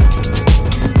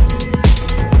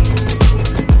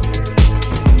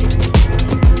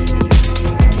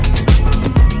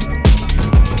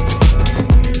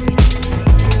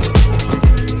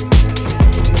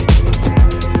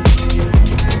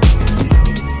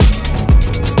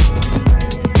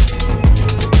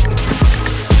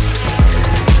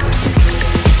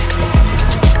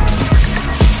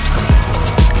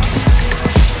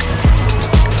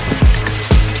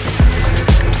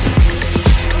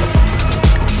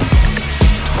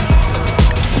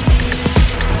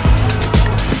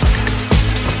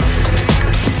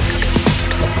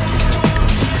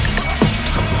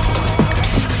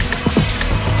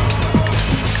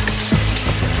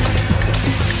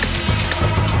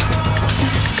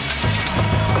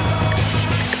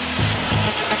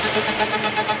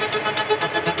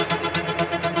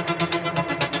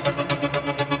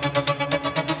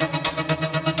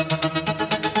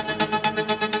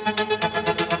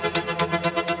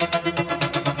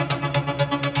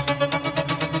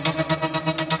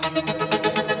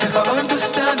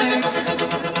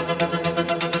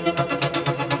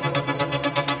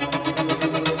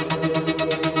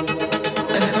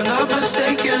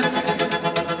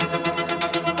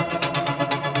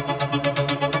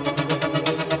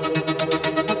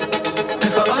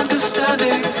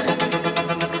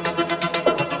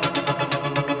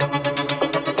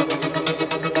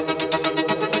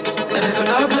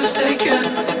 mistaken.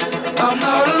 I'm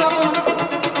not alone.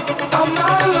 I'm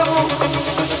not alone.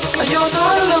 And you're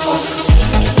not alone.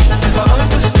 If our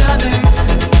understanding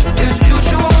is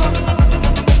mutual,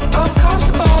 I'm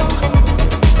comfortable.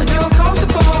 And you're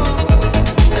comfortable.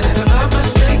 And if I'm not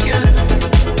mistaken,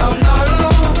 I'm not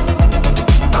alone.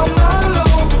 I'm not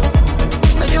alone.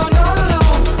 And you're not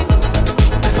alone.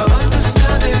 If our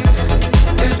understanding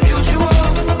is mutual,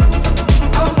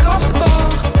 I'm comfortable.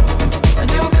 And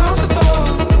you're comfortable.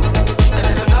 And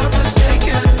if I'm not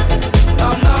mistaken,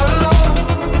 I'm not alone.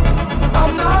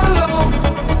 I'm not alone.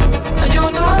 And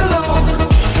you're not alone.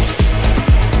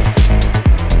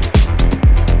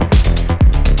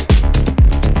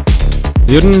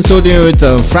 Ер нь сүүлийн үед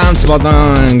Франц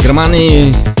болон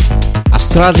Германы,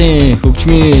 Австралийн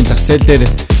хөгжмийн зах зээл дээр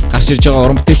гарч ирж байгаа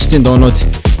уран бүтээлчдийн дуунууд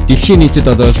дэлхийн нийтэд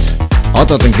одоо од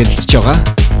олон гэрэлцэж байгаа.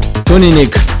 Түүний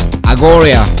нэг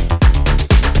Agoria,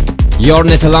 You're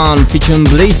Not Alone featuring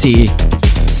Blase,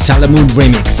 Solomun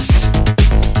remix.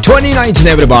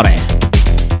 2019 everybody.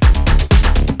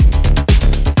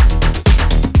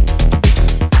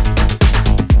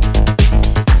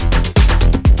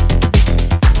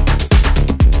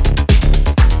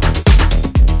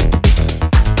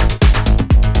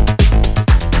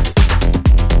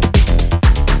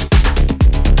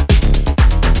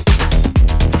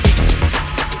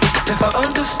 If our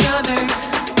understanding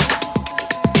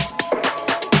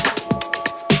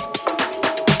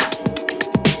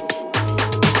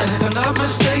and if I'm not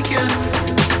mistaken,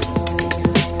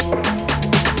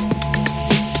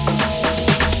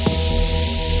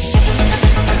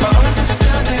 if our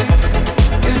understanding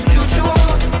is mutual,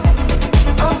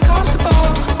 I'm comfortable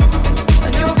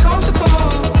and you're comfortable.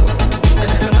 And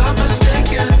if I'm not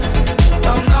mistaken,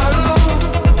 I'm not alone.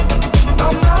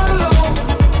 I'm not alone.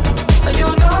 And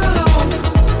you're not alone.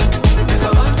 If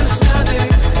our understanding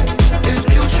is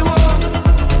mutual,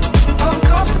 I'm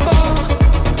comfortable.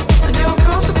 And you're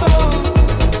comfortable.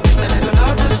 And if I'm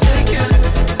not mistaken,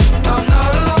 I'm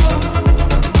not alone.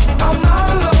 I'm not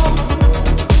alone.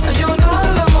 And you're not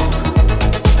alone.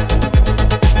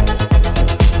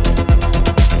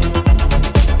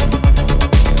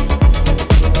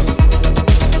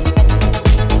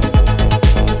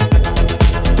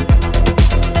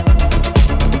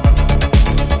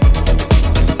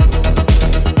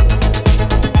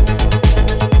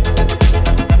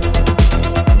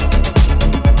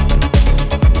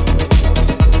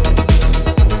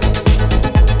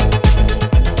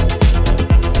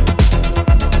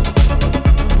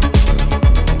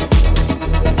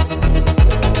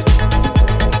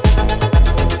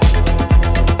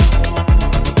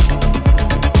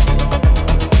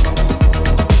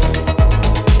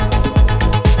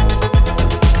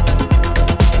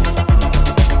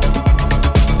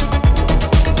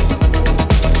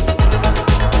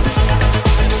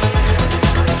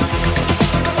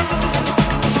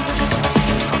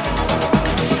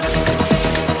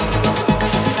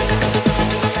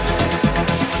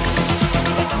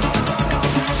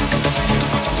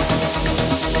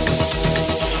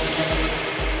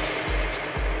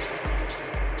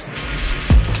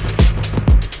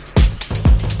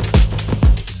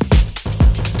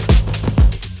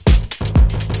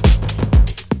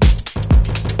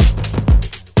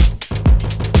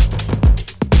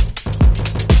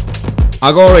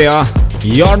 Agoria,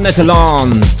 You're Not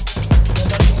Alone.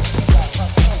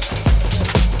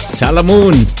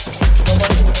 Solomun.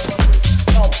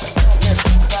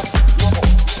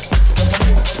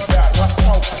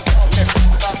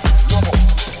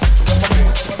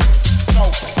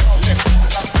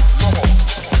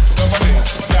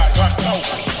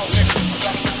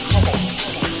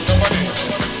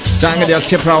 Зангад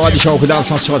ялчи правад шоу хүлээн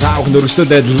сонсч байгаа та бүхэнд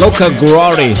өргөжлүүлээд Luca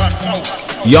Guerrieri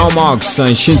Yomox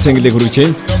шин single-ийг хүргэж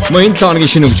байна. Мөн энэ 7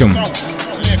 хоногийн шинэ хөгжим.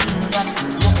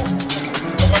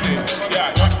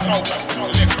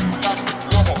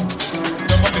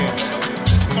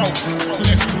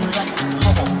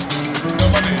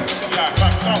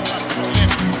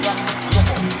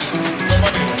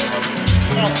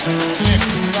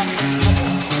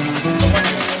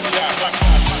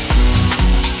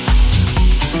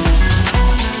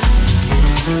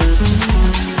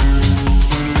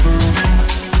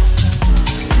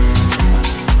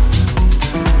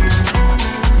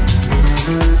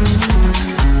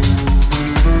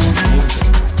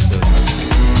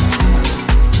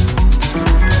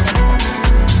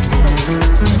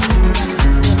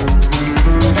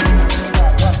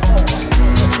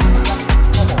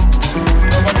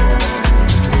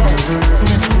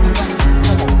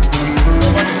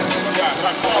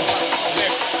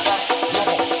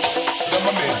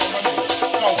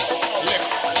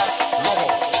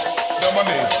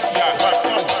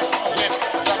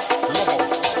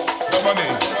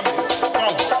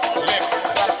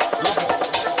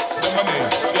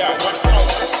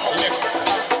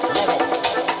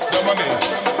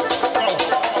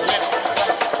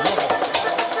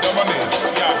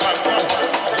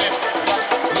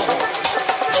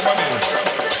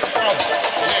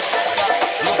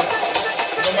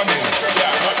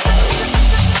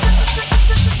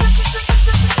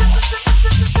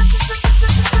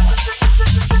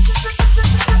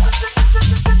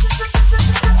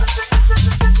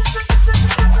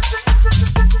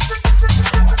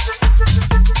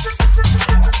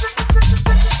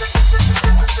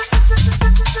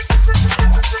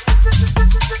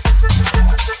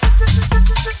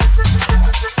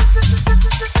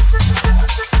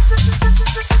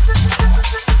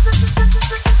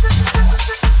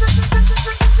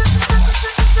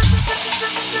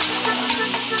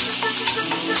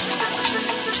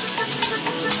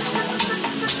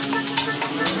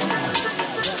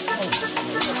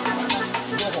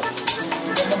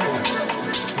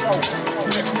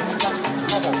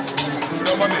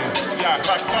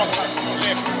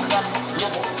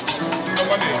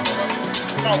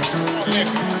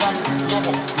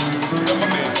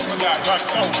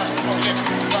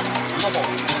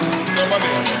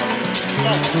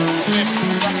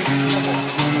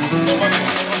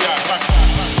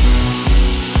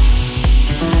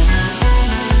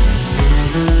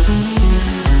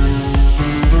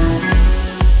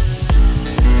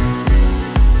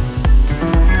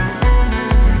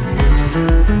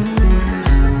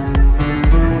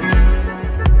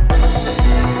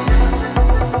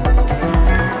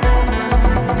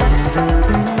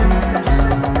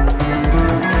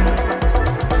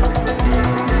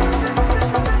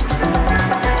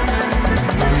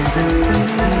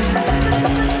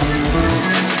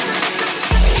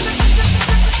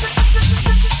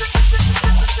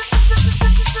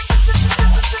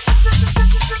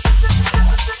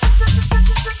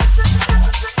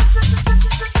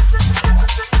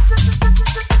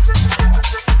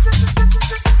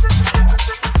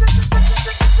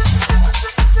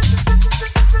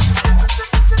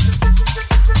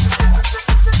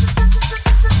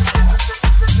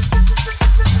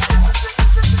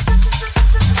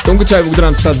 Цай бүгд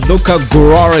хамтдаа Luca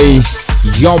Guerrieri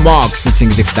Yomox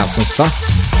single давсанслаа.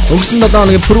 Өнгөрсөн 7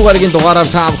 хоногийн пүрэв гарагийн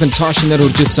дугаараар та бүхэн цаашнаар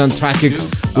хүржсэн тракийг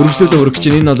үргэлжлүүлэн өргөж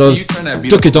чинь энэ бол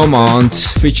Dumont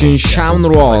featuring Shaun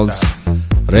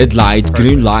Red Light,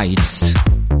 Green Lights.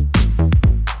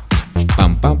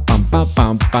 Bam bam bam bam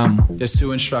bam bam. There's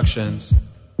 2 instructions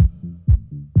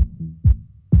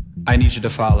I need you to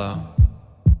follow.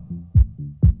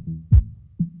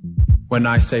 When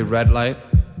I say red light,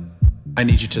 I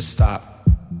need you to stop.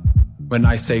 When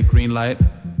I say green light,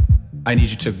 I need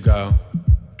you to go.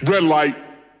 Red light.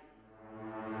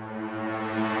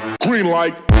 Green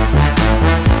light.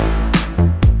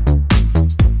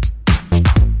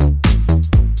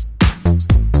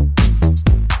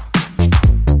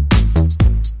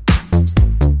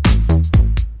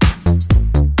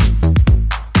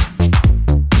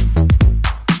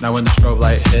 Now when the strobe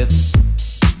light hits,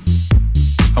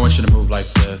 I want you to move like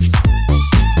this.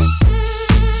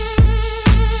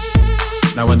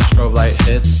 Now when the strobe light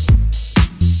hits,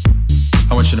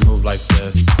 I want you to move like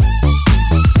this.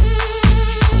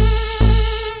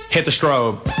 Hit the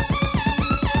strobe.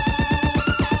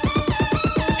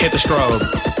 Hit the strobe.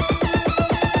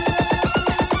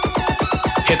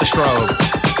 Hit the strobe.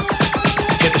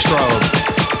 Hit the strobe.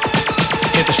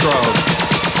 Hit the strobe.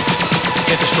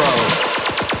 Hit the strobe.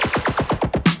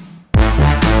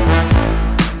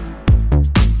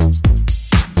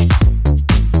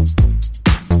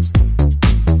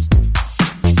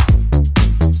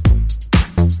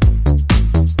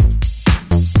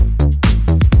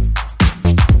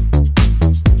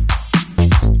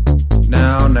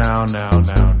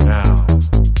 Now.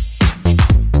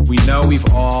 We know we've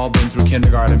all been through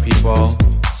kindergarten, people,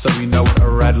 so we know what a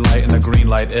red light and a green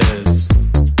light is.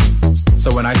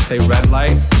 So when I say red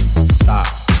light, stop.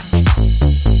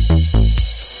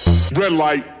 Red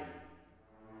light.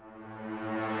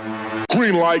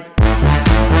 Green light.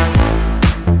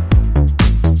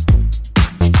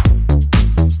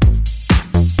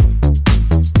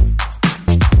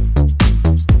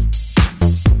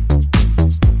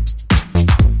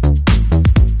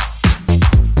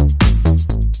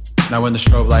 Now when the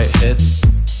strobe light hits,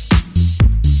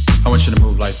 I want you to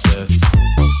move like this.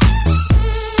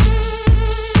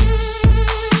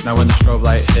 Now when the strobe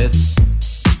light hits,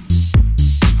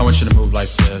 I want you to move like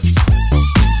this.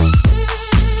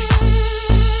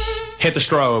 Hit the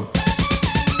strobe.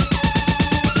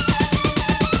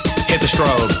 Hit the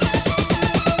strobe.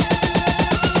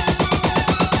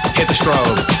 Hit the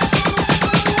strobe.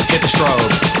 Hit the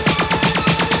strobe.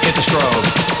 Hit the strobe.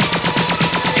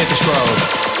 Hit the strobe.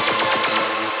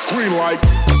 Green light.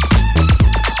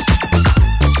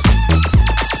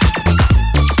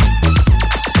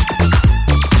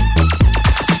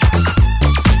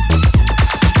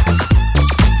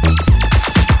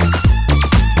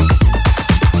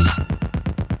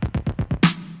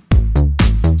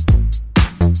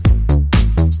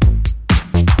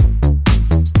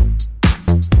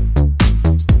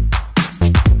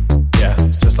 Yeah,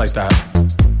 just like that.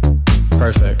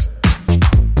 Perfect.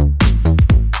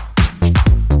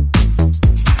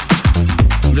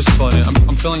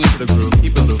 I'm filling into the groove.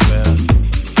 Keep it looping.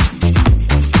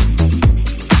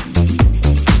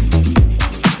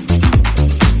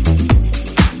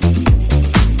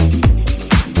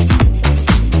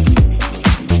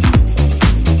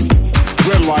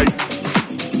 Red light.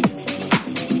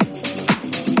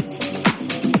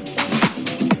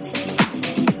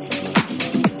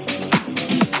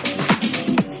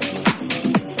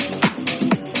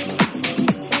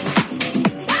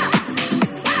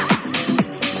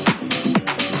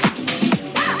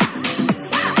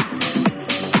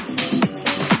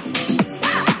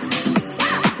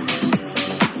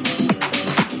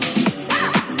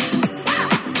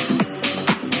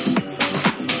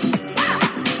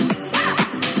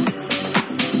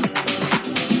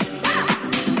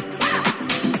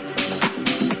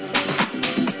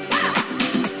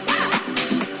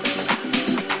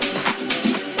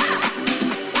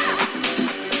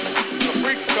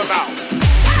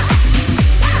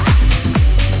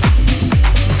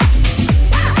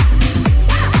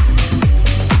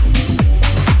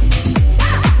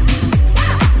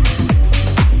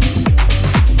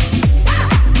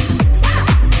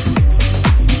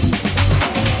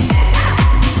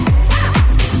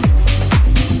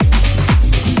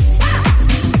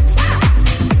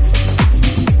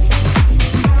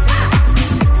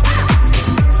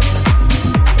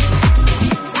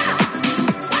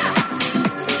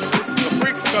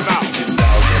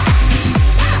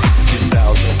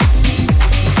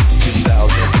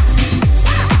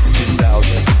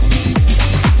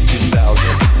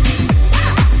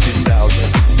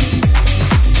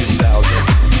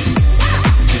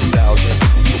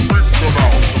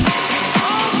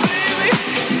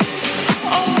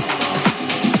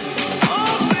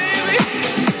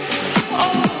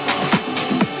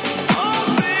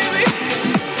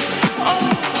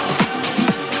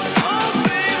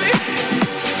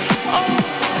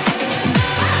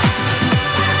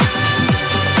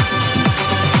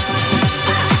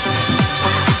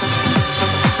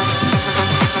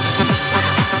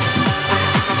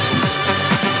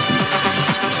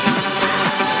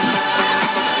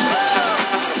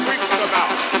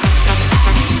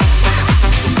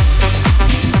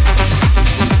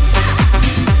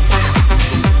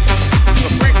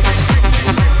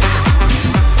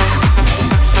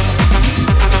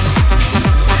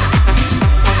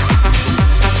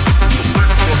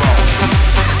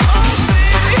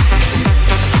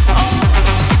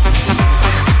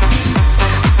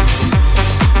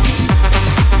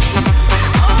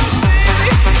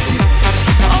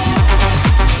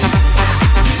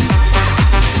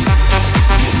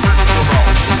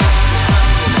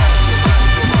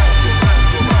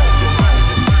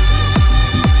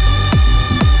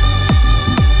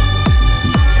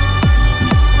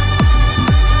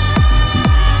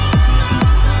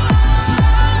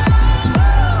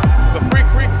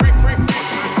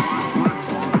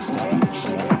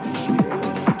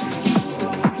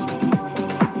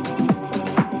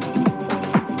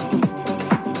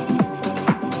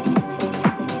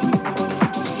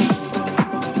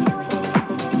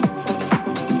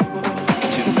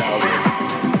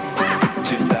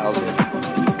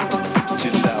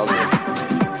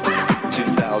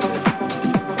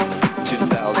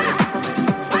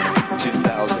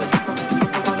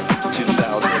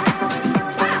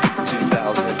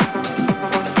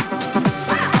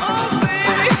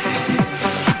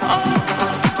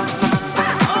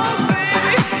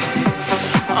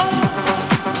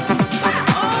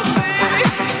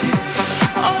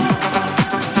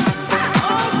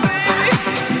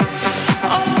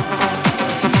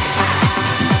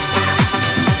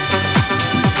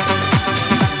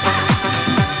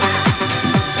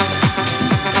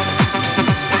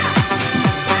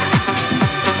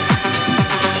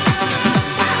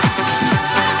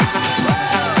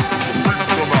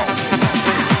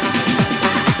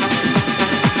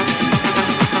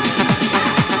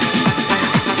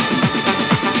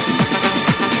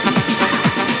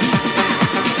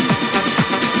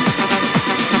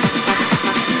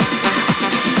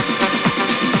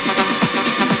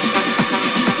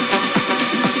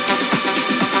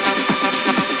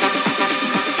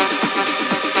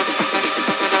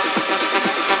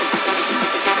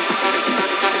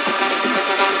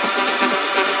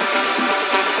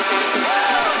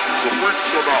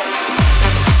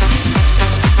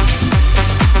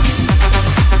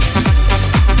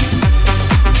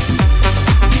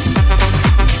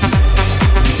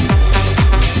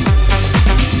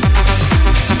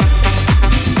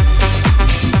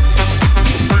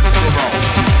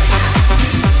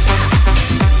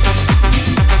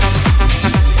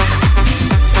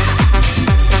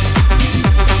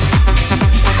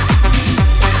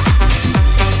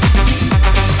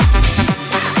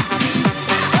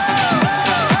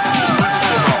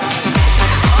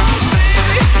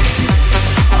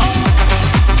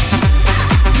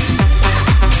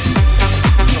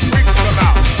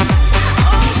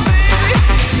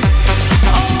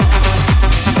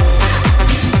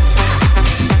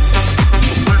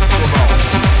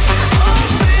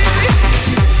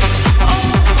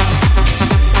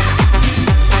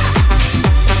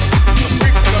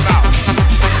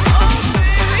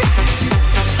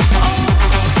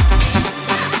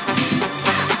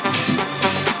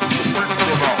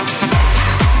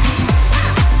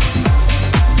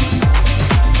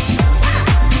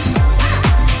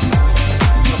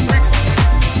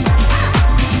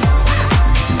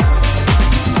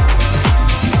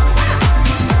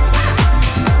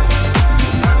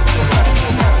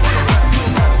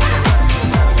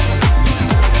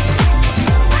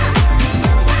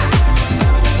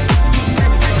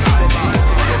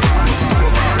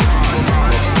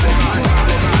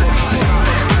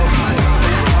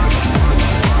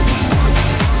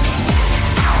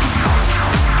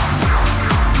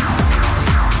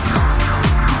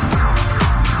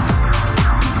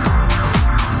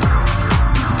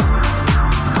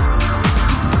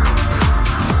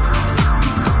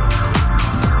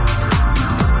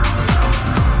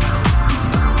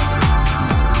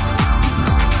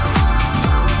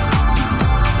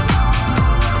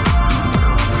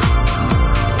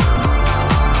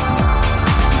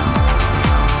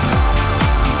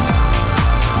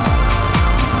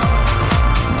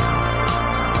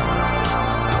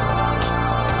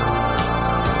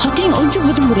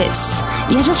 бүрээс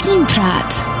Yalaltiin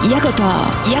Prydz Yotto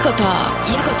Yalaltiin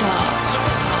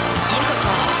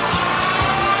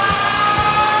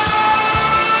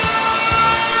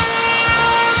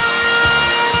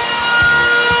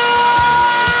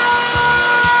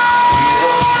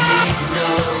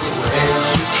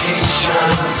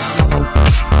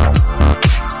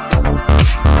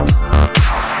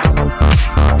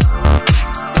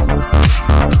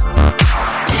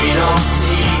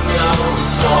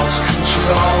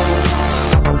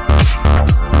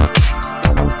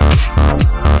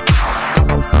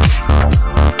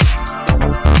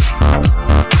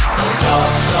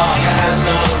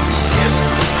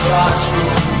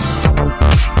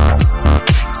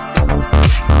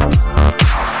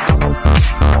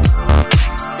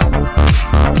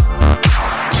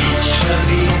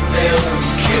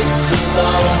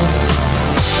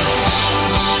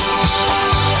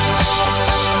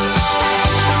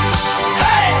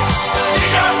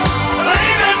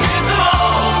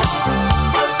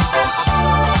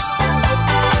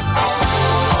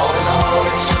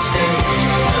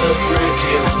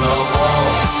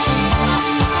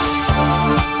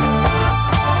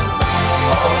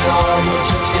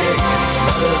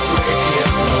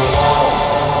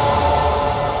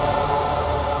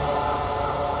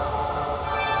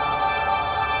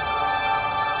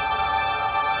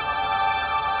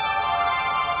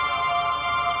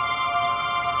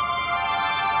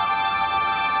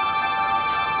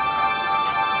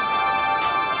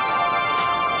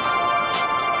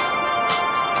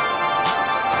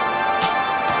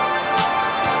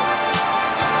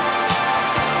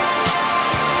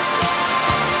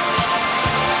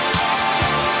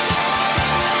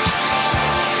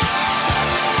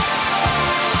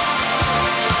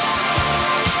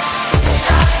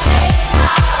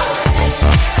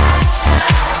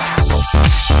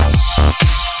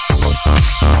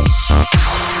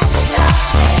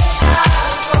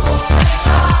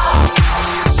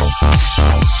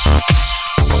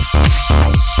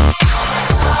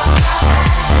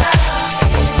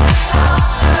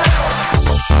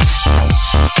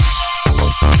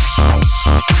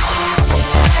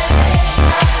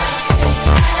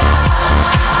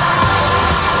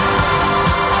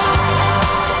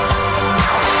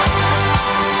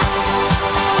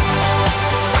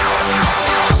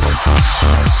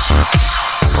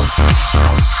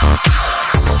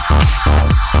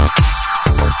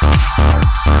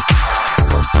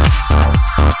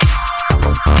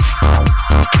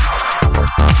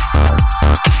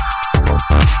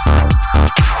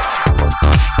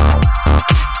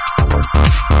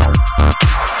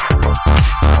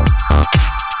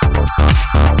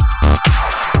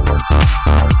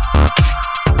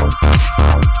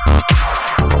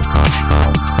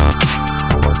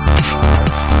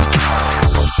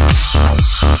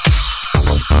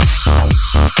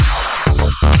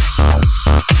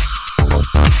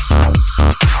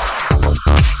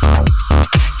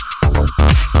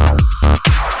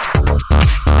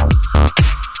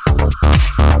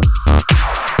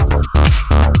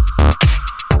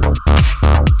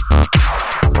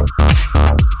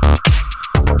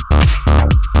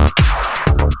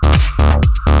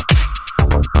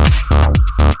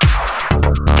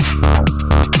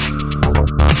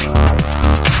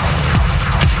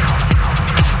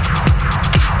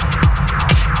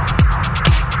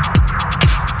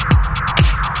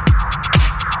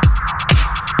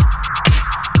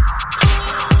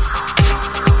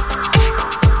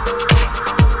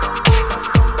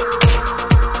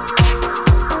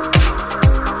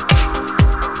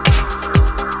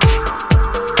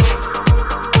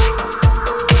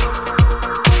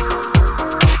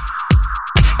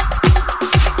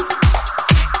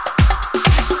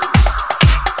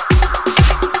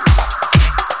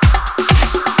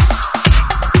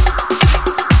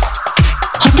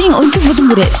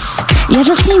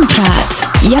Prydz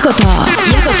Yotto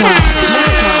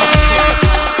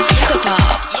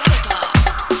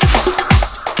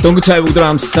Дөнгөж цай бүгд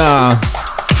хамтдаа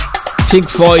Pink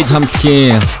Floyd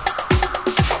хамтгийн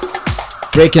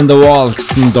Breaking the Wall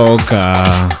гэсэн дог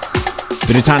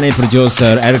Британий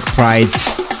продюсер Eric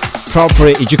Prydz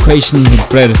Proper Education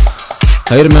хэлбэрээр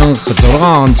 2006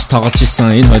 онд тоглож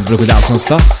исэн энэ хөлбөрийг авсан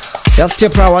сонслоо.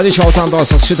 Yalaltiin Prydz шоутанд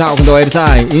сонсогч та бүхэнд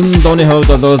баярлалаа. Энэ дууны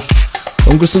хувьд бол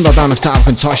өнгөрсөн 7 хоногт та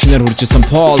бүхэн цаашнаар хүрчсэн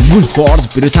Paul Woolford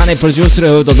Британий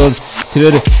продюсерийн хувьд бол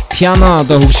тэрээр пиано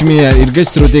одоо хөгжмийн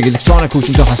оркеструудыг электроник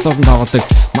хөгжмөнтэй хослуулан тоглодог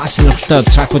маш сонирхолтой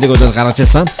тракуудыг бол гаргаж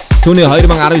ирсэн. Түүний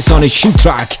 2019 оны шинэ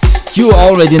track You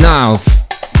Already Know.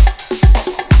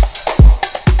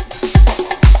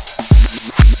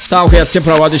 Таах Yalaltiin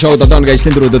Prydz шоуд одоо нэг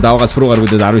ажлын дөрөвдөд авгаас пругаар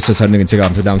бүдэд 19-21 цаг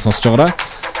хамт удаан сонсож байгаарай.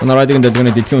 Манай радиогийн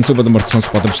дэлгүүрийн дэлхийн өнцөг боломжтой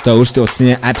сонсох боломжтой. Өөрсдийн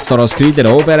утасны App Store-оос Klear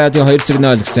Radio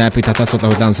 2.0 гэсэн апп татасуулаа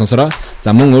хүлээн сонсороо.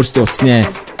 За мөн өөрсдийн утасны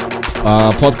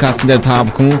подкаст дээр та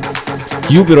бүхэн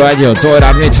UB Radio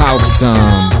 102.5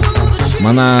 гэсэн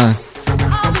манай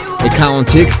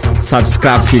аккаунтыг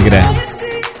subscribe хийгээрэй.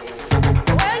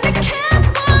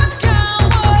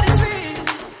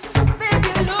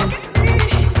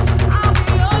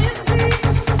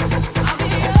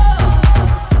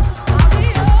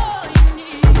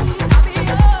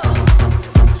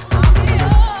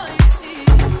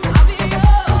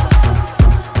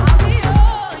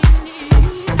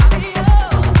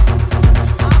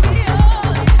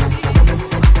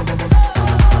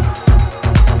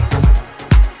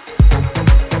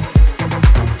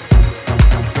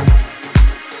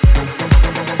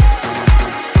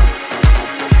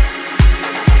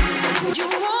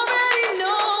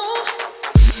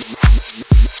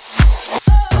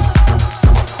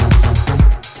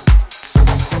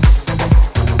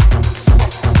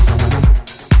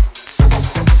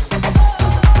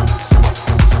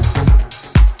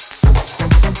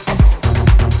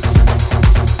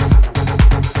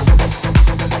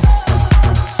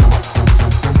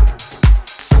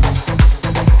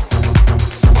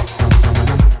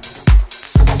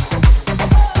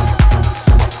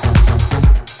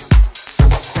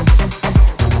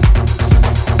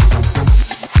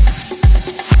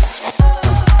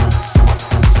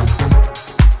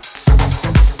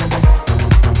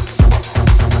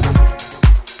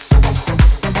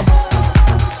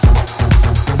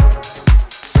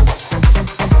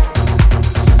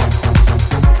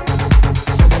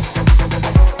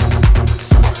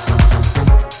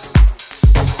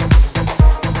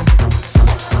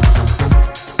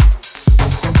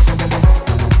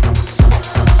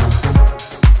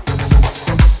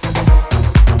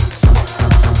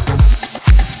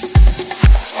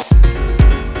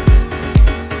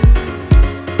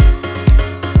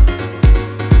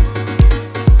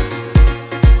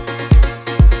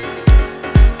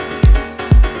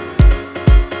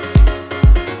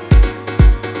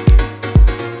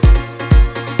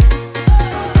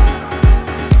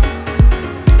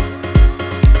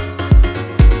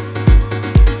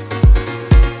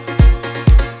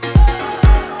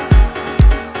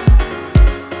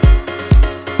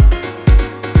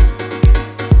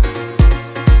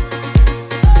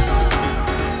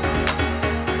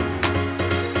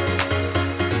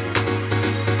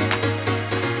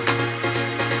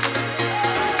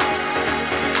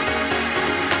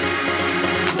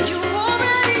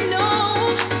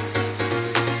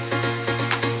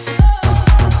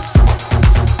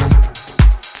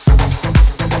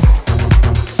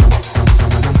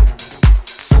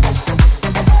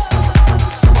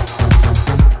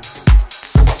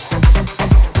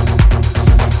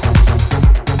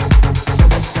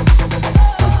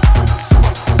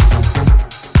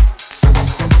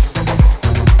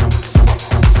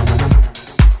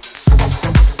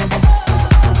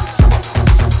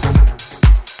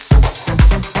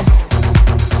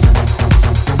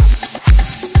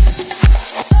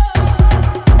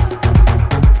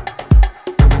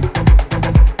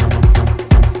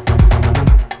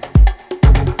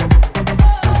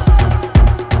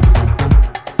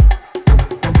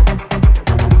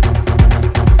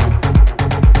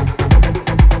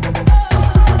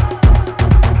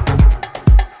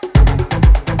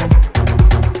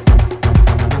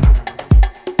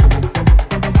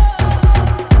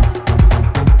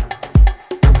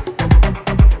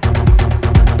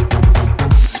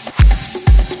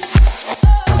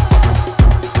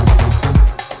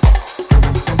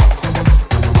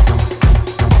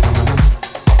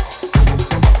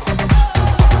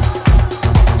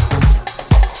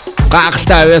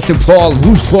 Gagta Wesley Paul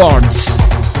Woolford.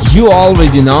 You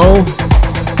already know.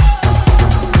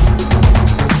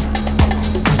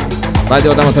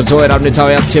 Radio Amateur Zoer am Nitau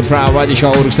Yalaltiin Radio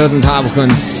Show gestartet haben.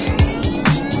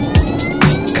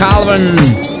 Calvin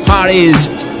Harris,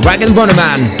 Dragon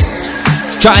Bonneman,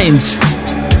 Giant,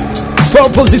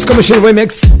 Purple Disco Machine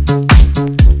Remix.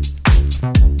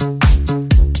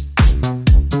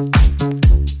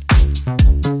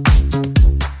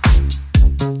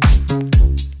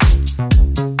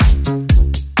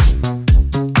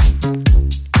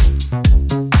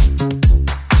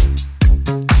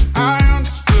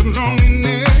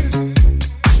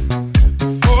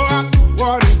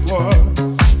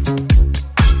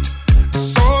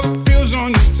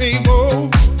 Table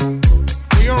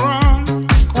for your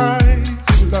unrequited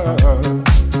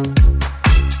love.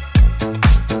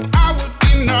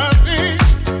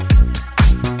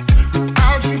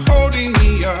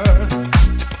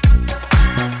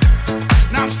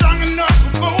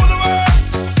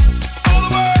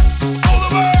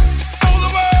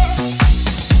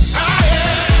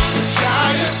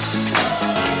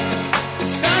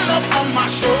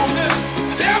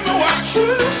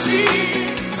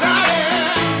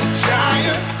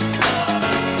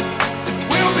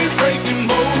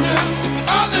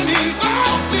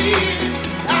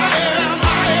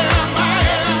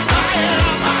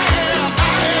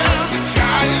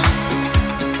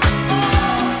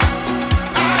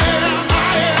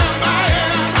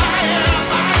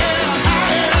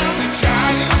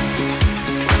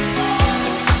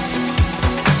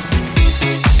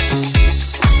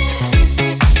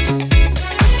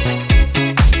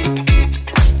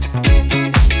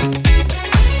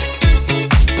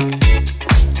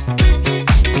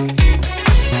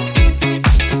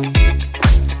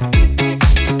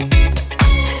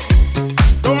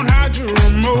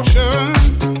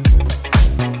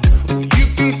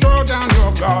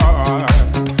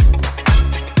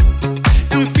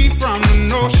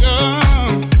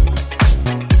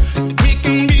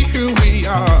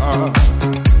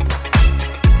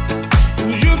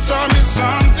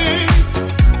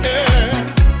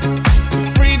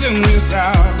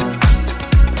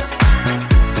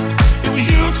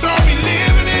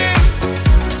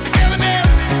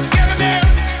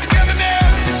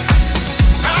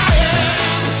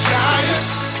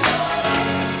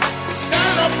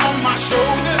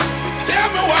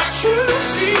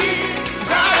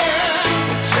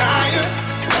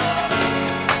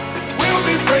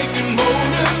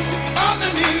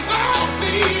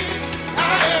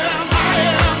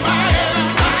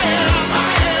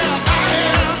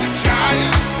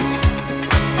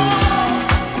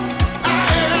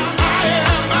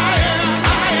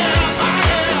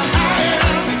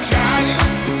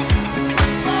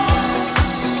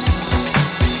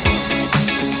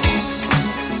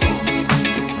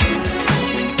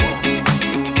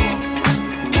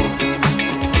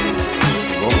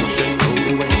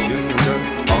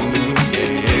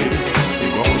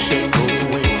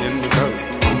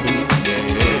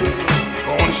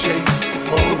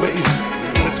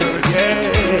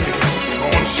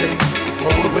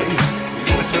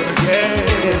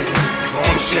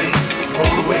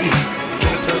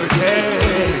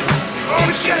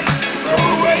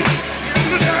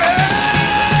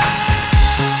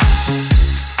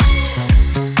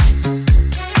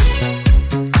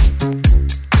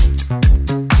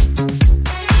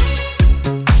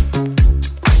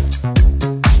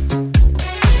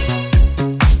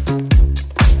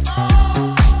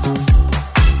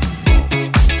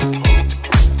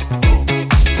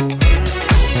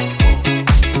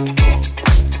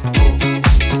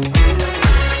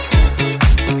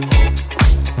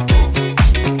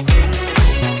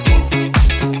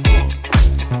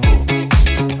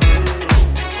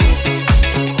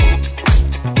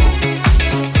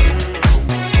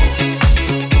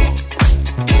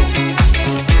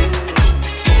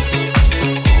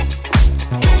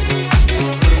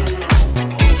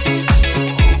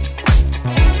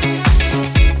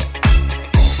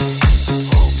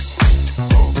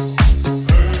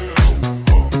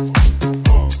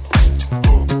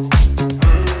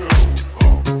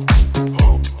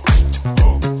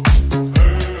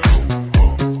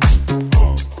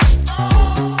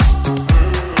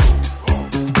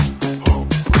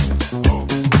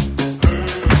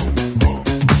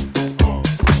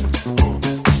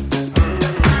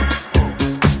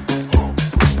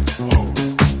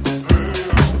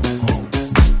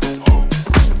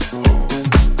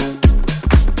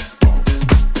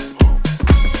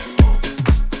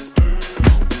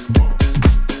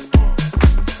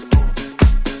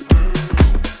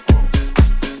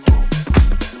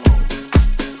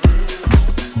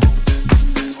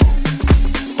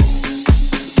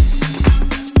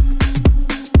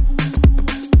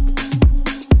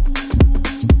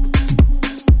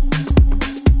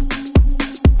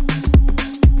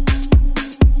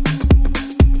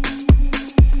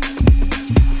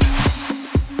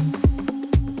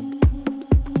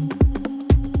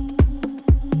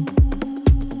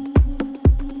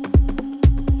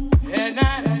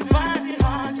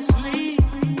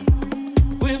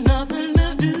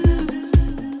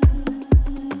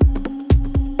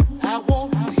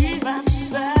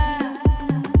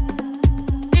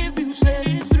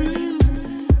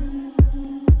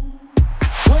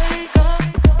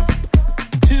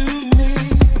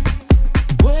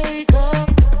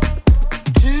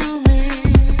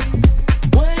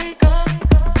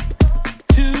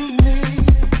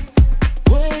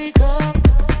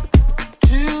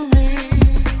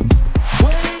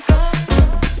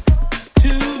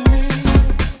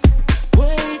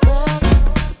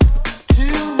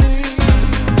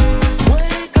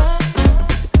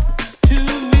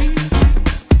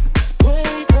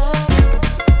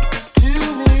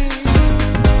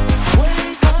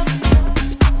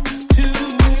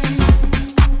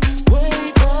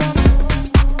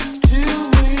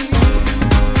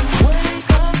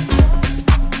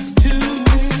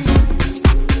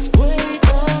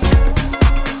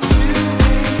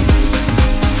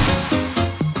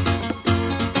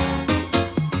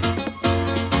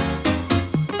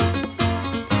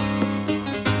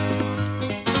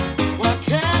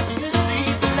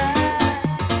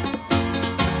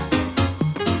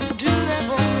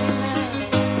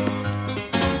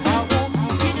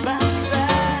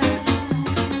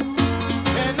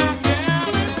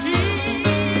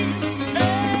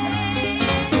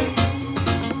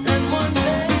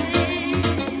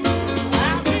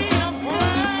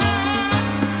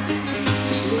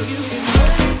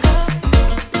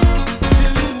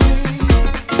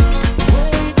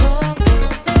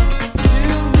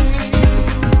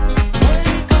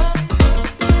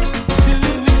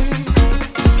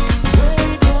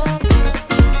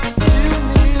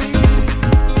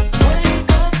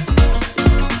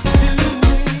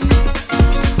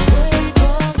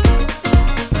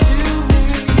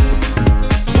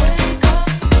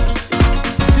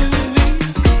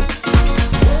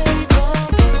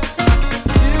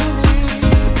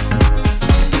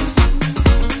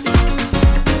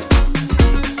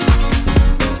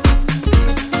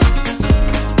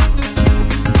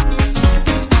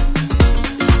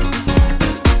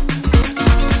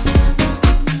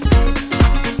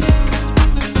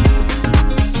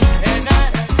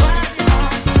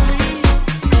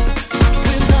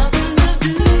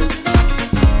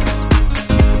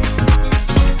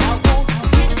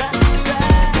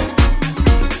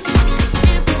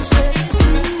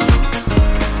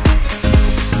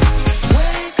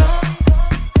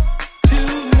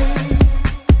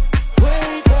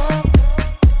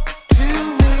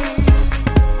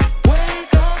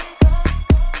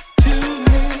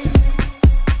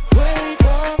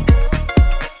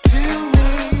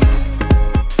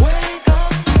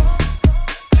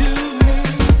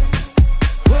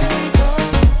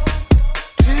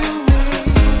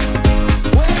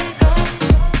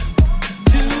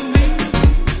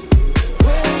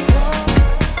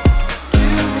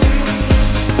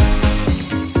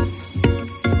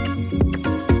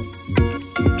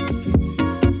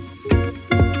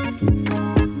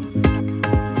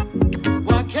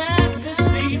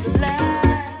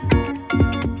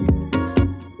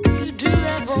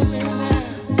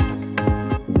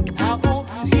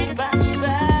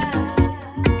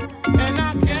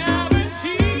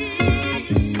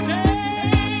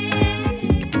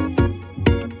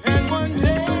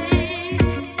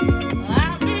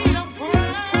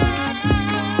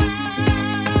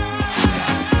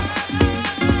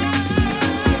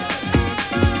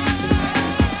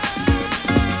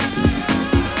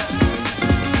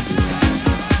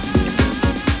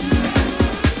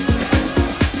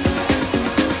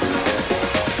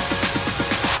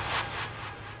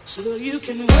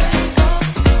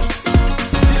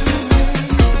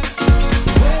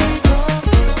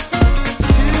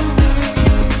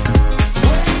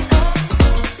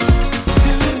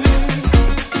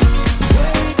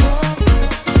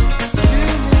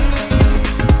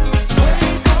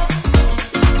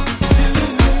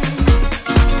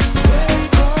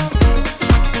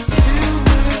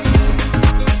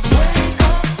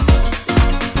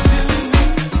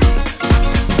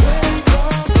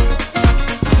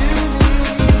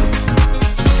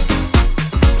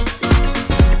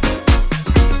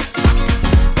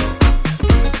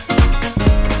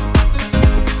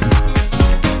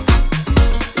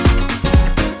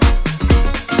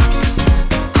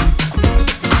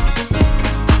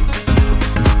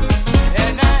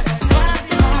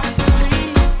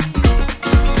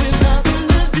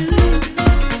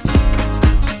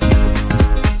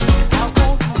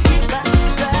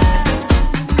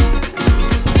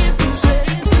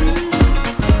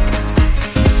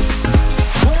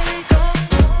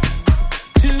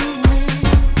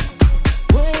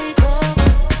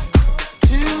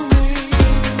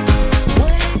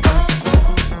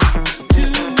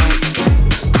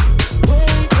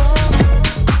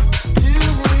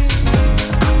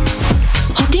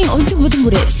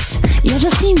 Joris,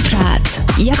 Yalaltiin Prydz,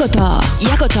 Yotto.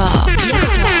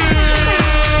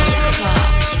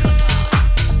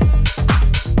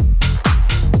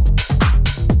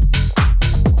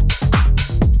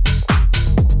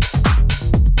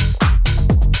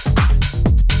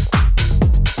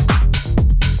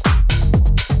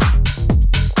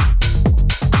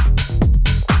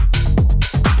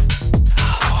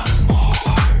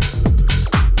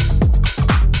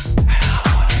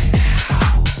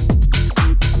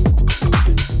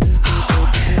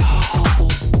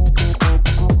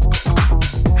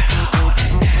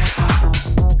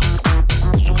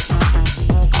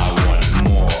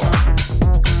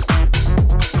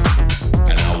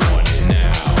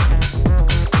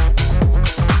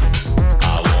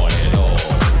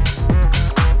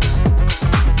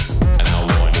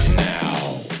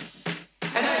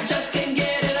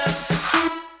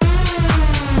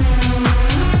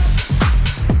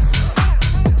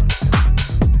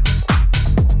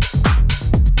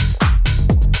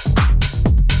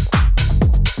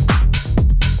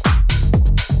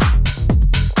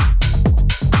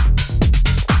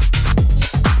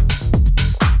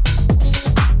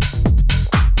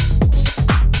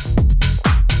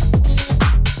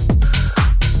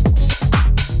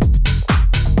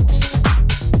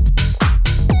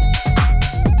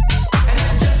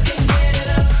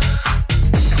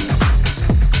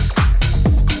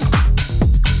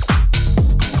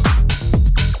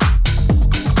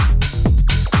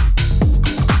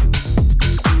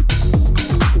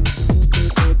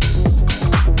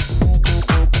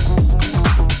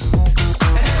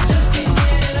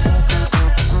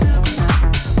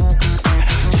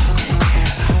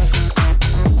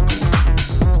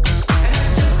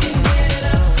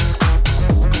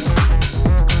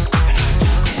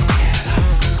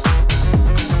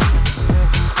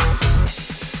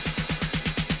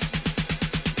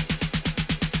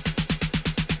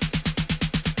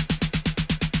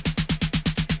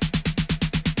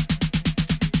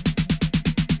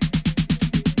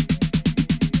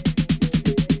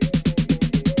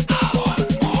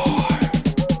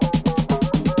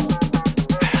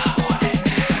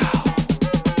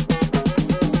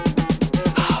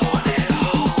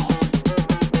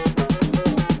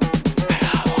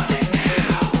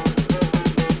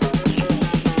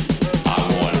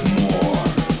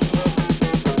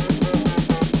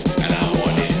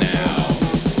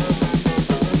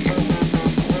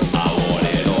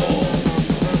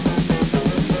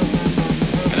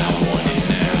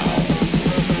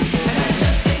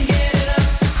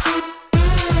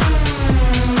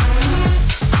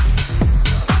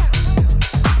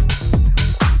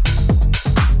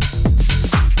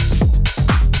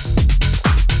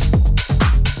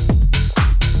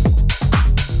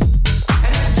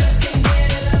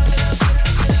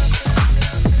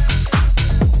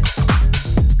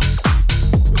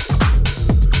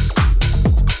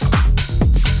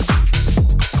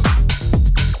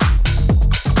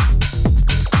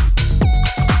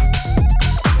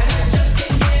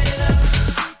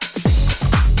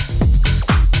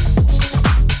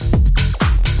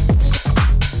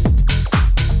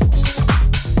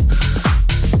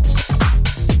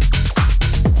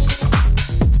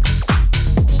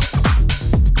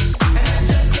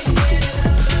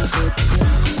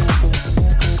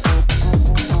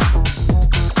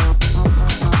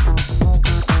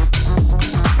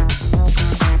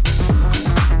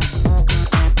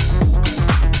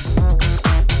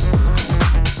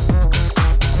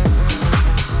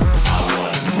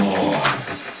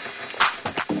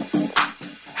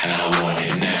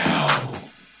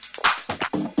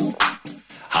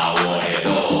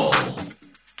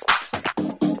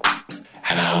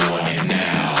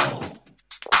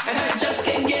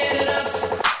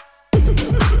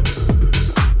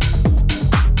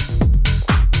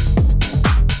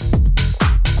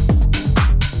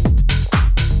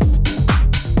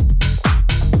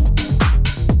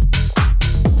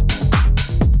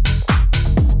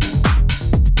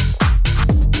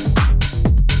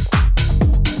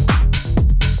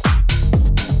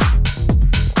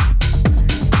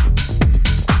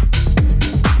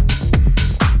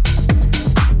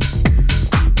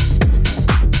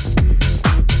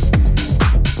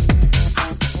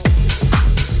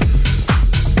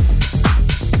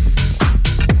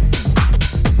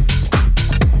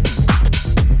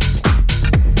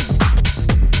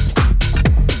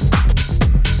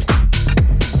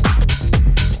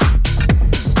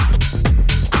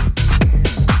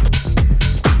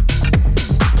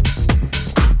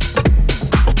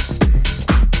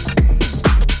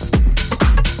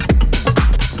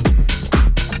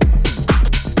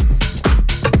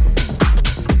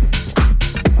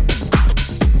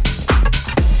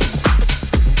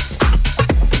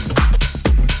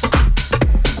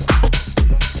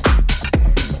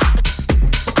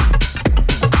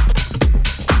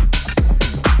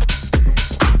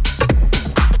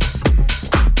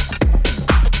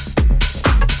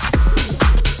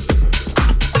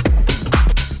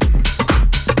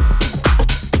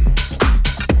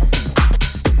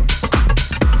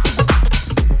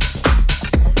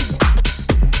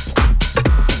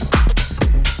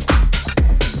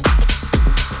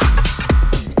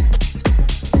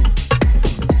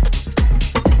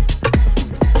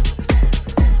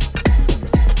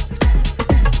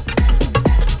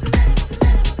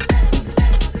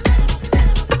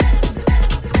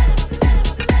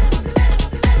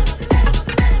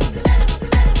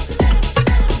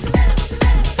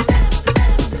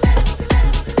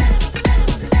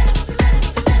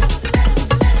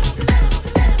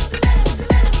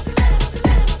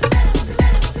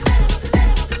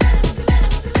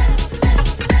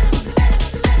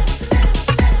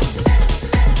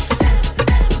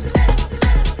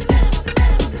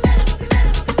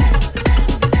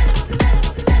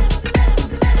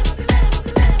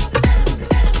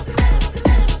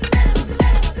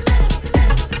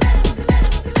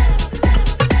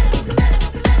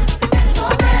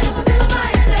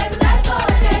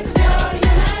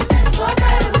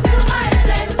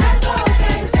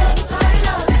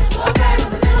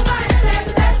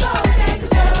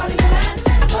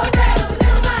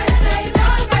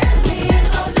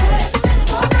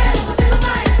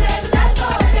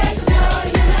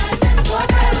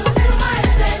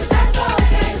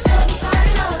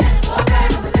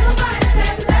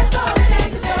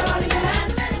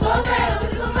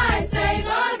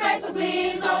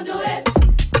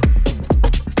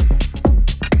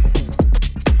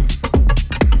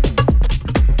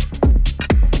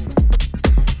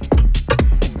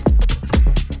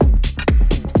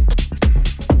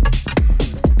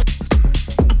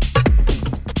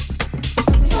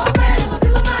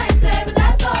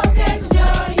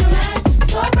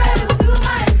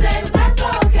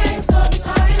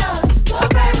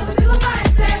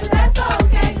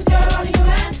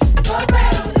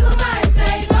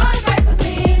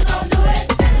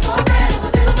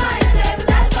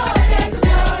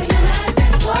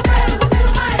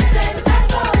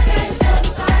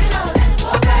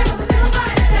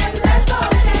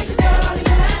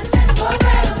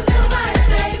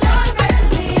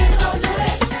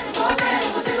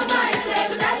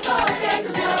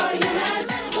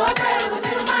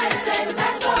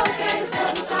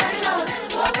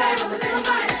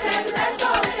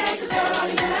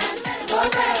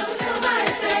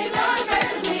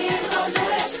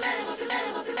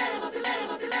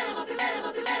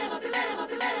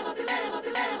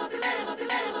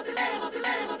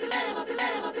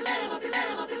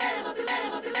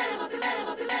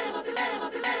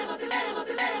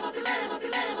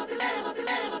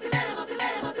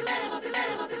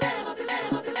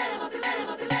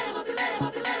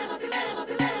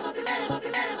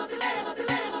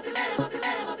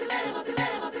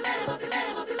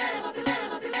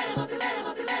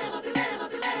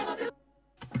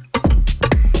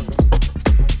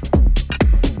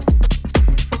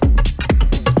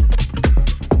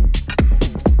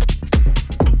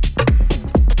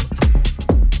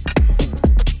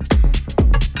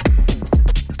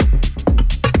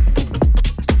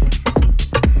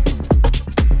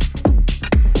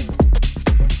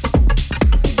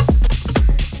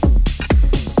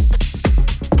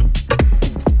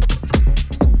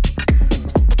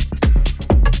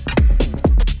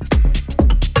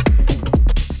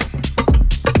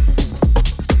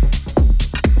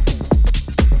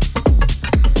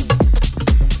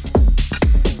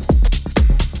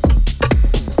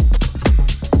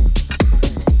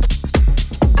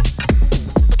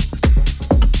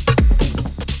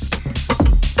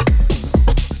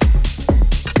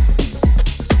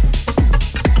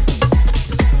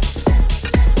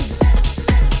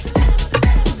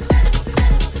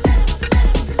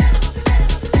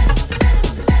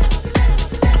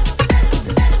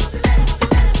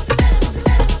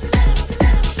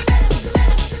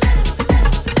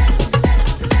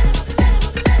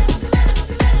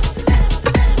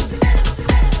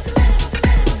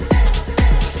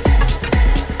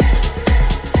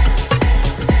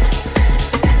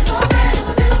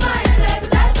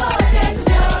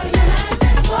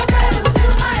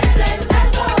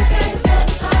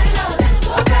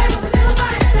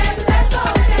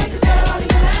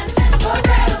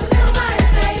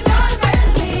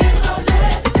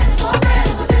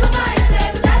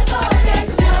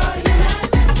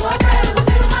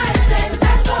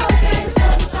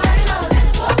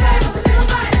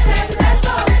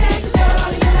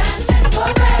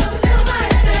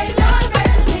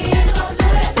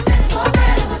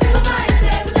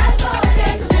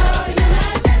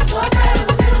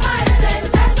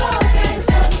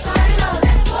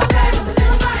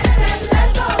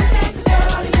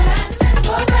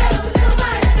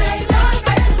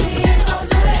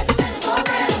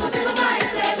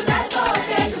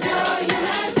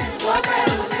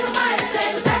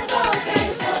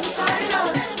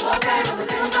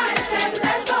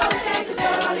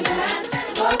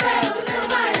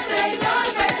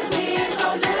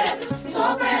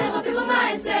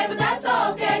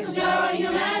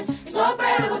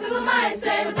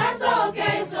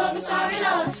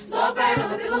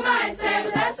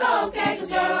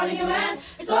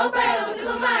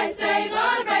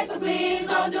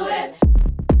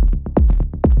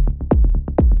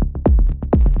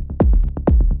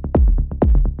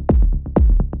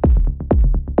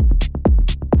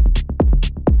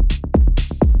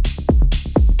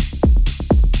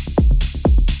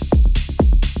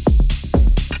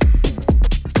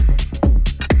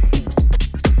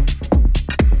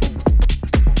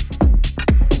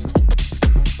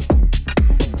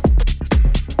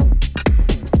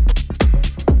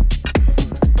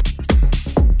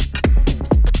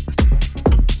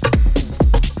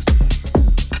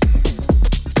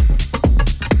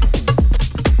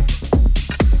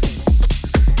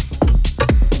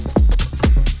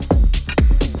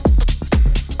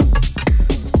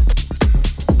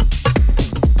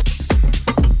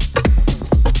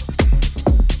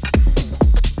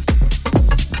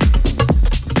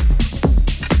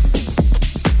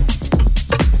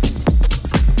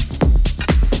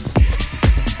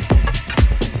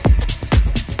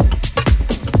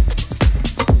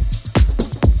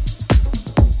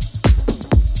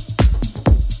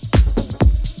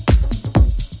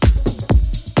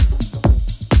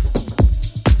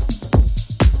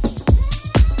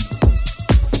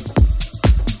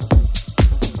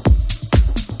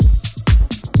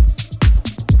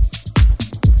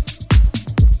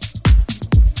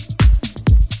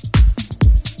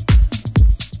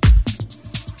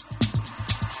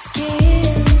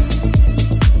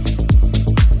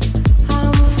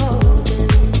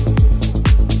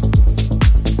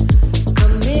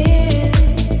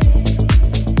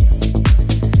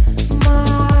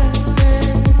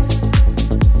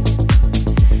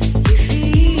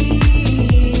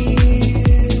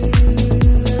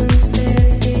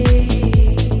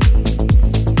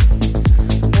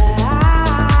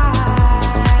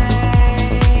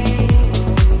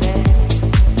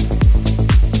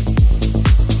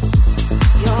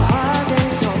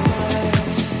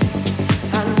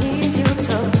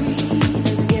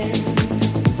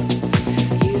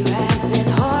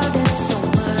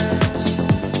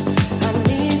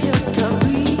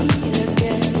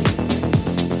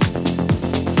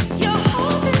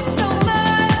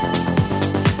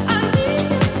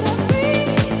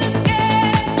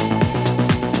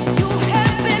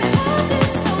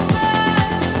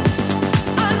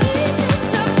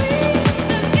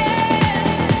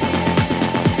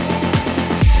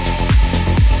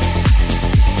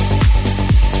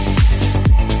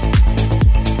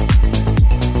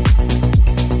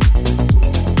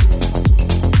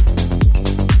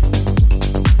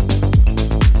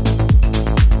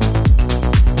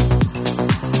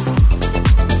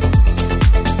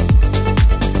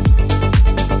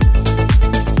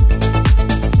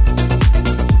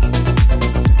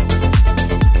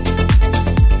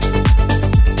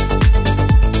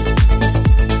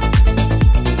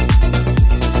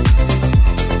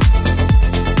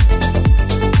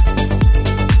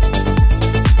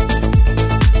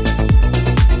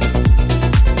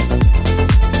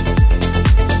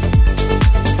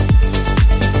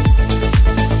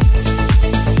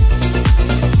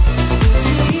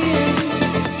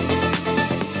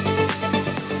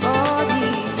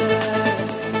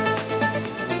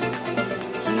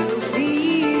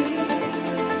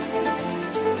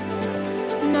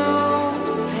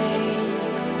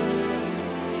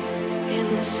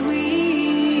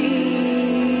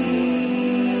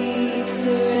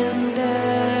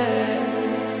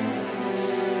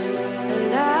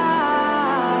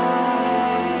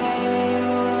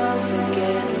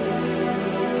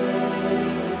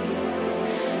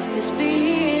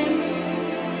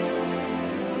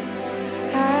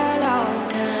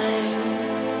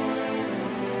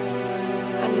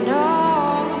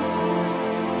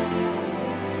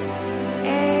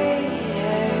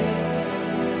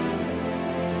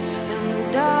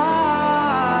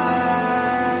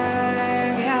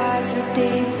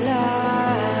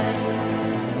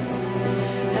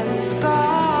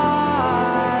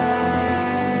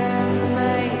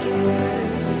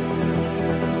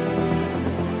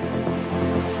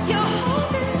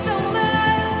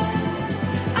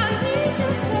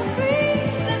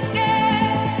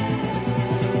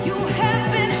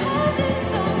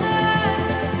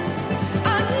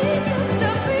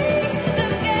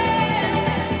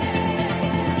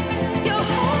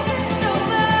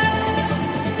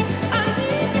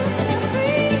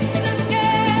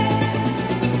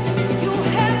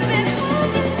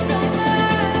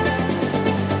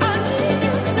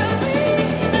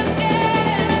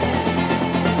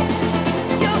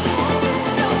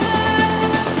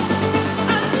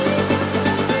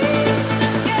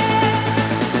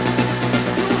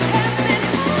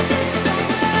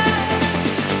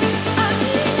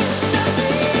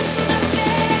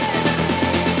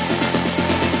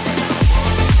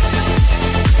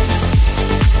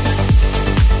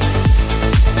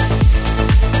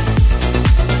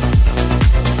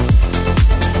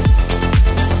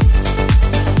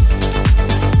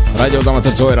 Radio Damata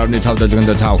Zoira ni tawda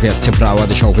luganda taw here temprawa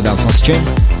the show down on stream.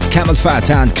 CamelPhat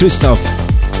and Cristoph,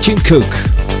 Cooke,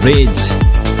 Prydz.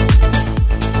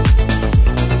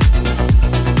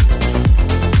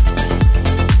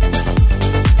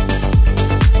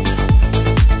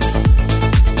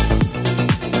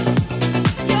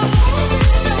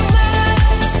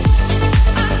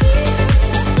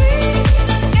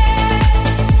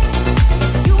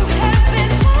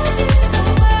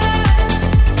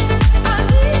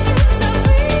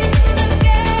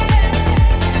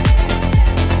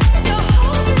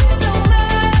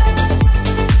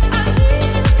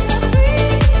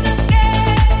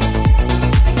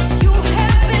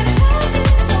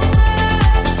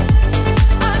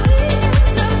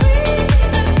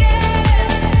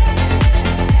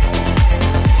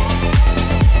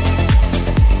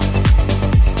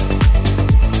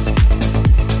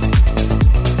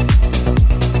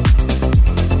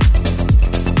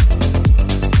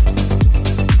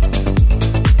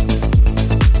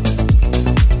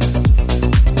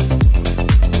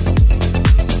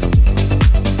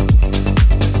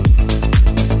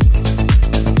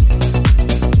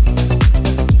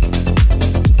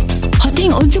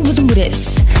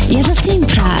 Yalaltiin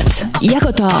Prydz.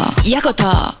 Yotto.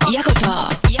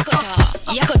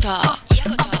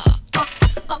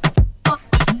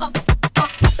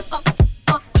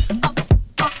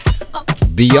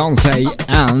 Beyonce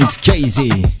and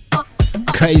Jay-Z.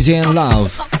 Crazy in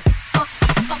Love.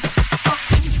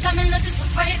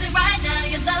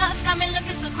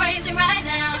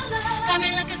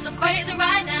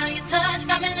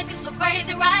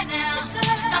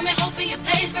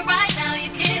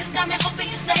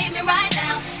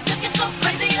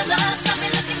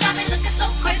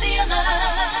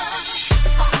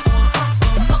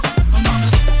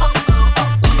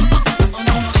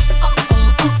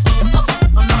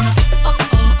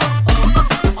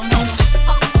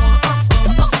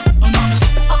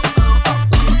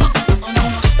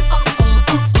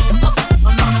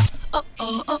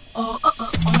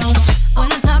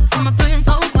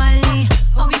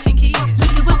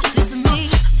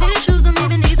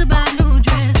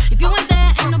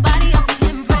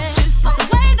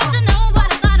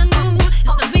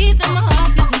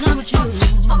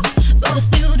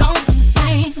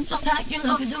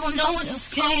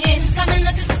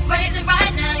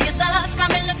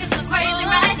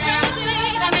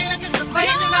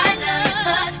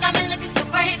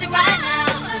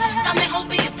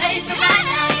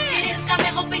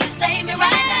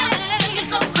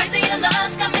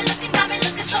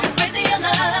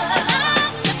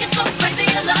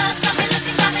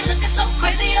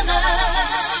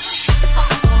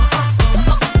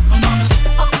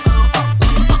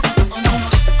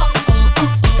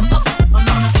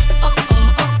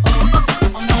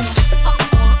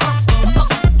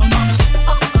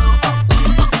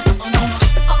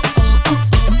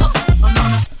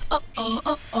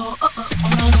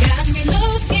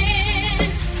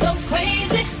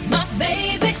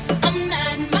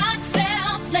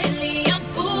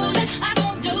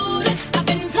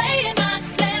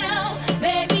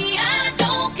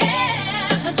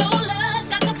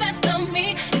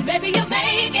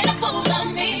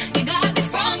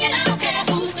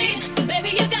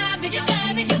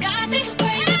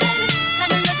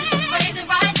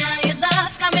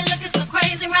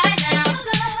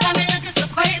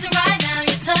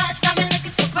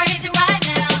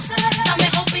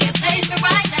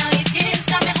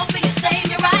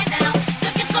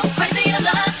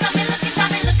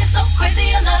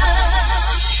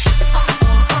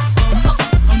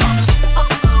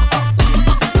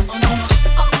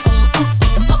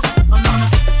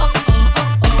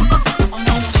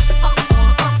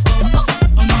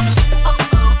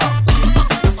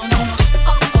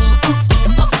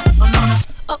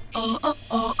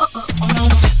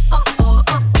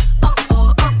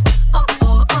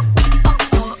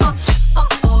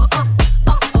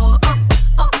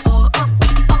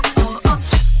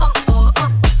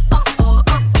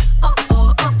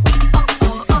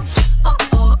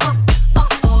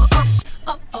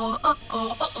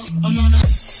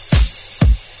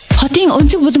 Хотын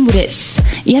өнцөг булан бүрээс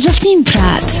Yalaltiin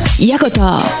Prydz. Yotto.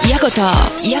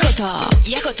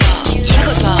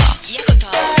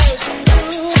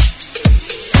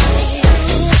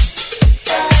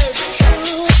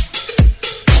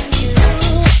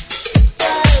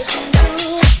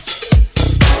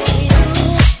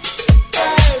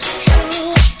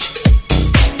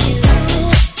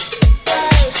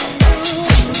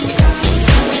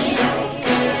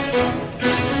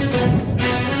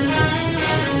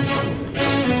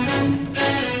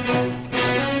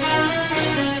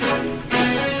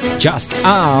 Just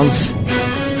us,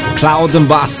 cloud and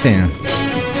busting.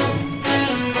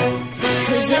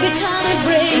 Cause every time it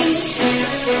breaks,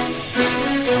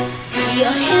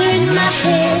 you're here in my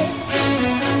head,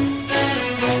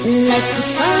 like the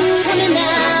sun coming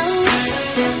out.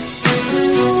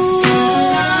 Ooh,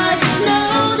 I just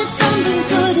know that something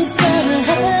good is gonna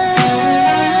happen.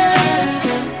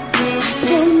 I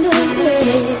don't know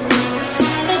where,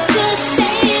 but just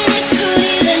saying it could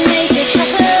even make it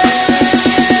happen.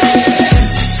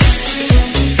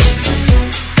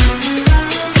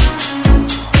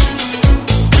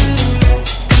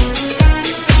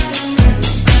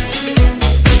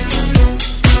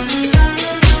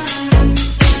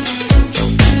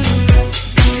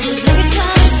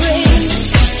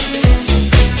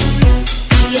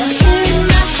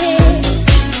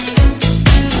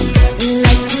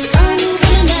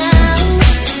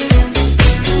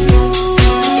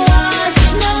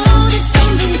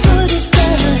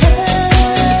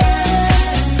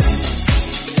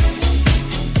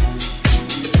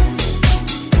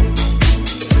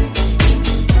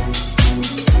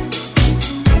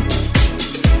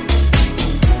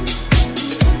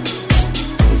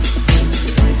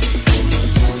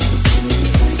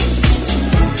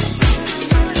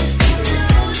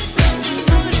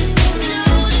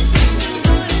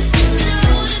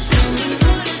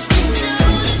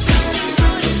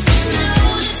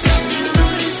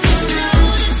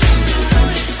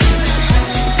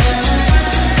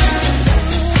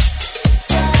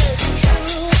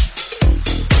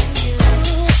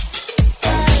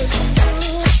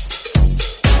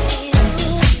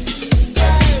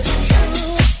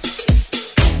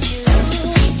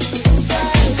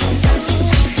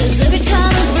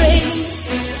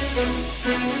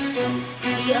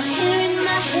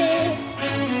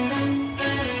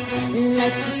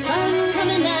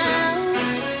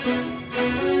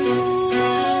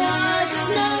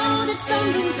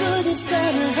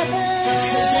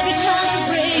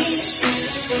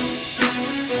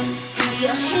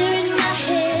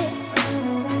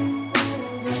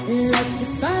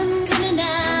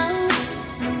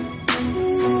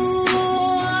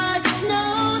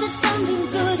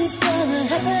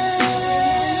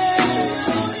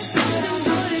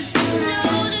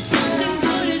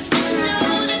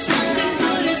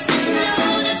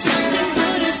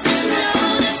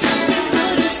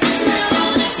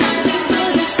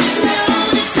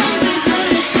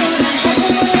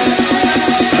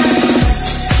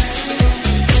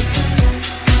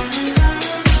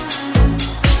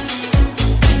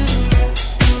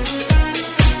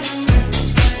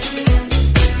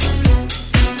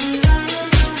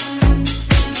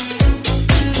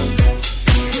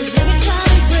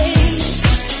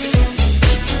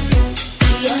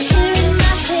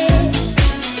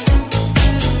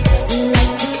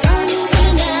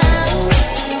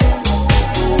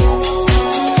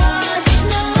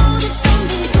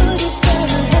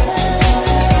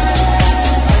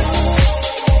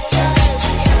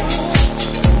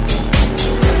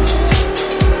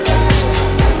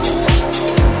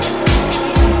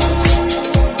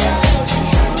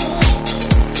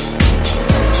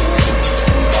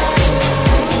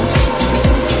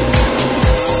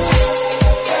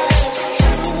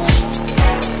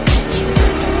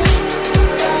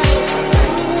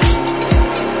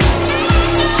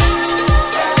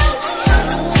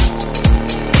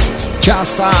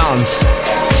 Just Sounds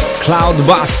Cloud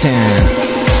Busting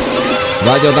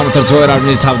Radio Damatар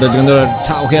Zoyer-ны 5 дэлгэнээр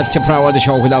Yalaltiin Prydz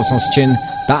шоу хэлав сонсож байна.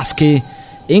 Dusky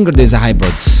Ingrid is a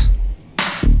hybrid.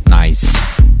 Nice.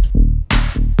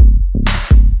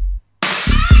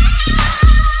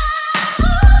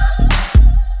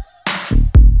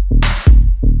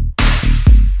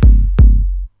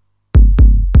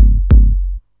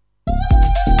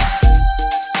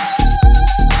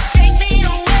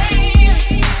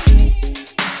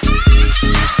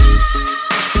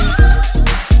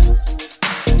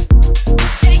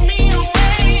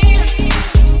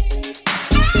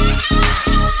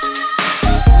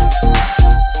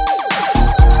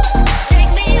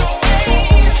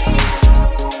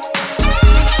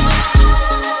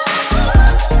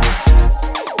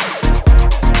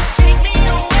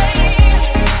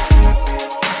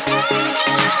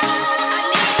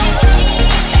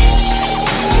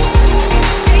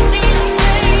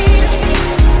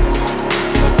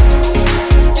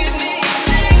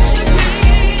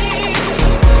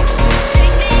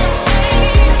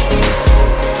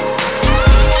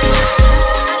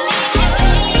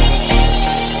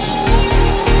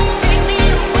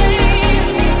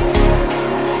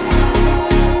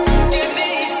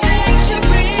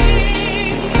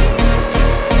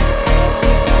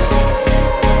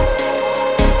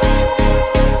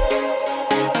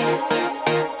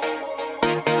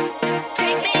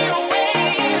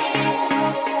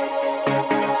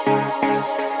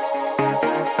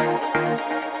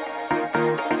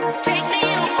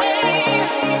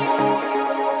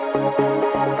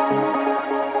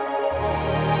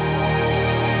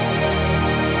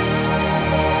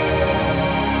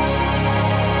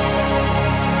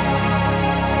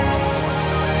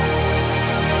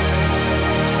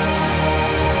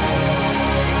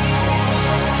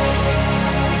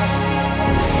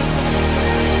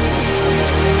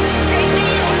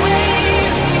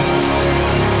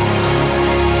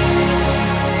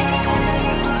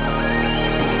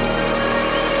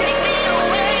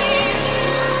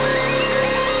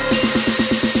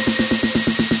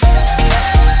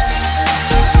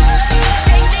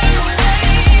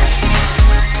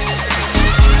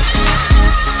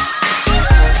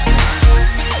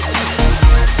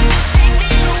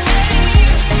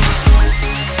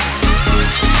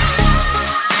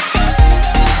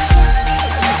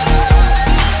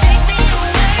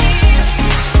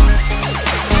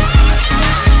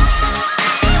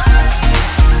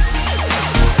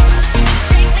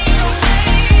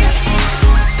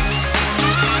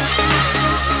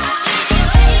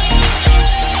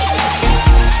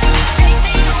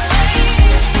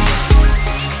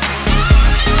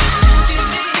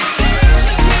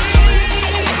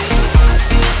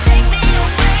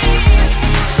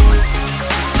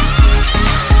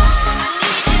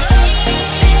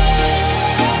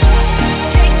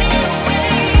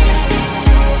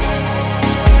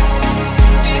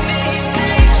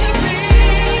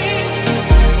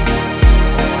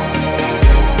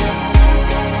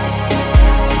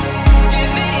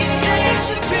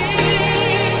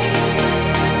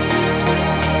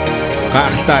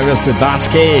 Гахтай өстө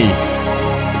Даскей.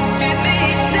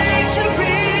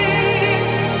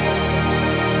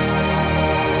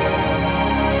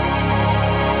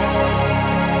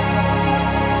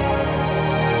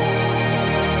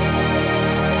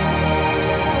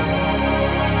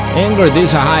 Anger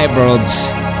these hybrids.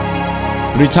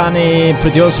 Британий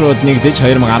продюсерууд нэгдэж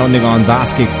 2011 онд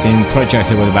Daskey-ийн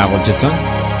project-ийг байгуулж ирсэн.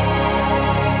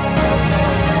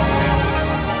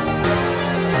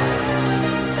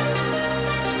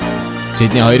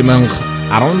 Тэдний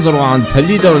 2016 онд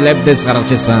Polydor Labs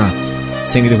гаргаж ирсэн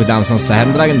single хүлээм сонслоо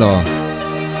харин дараагийн доо.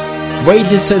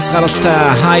 Waitlist-с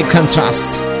гаралтай High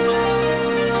Contrast.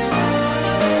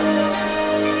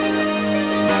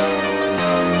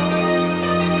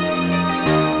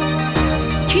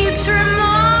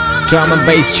 Drum and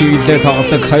bass чиглэлээр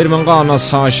тоглодог 2000 оноос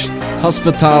хойш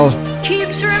Hospital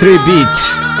 3 Beat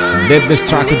Labs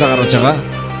track-ууд гаргаж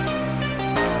байгаа.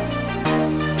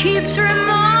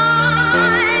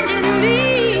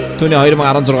 Түүний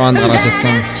 2016 онд гаргаж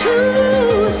ирсэн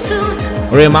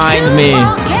Remind Me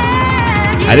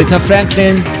Aretha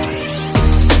Franklin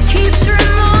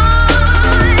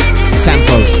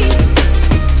Sample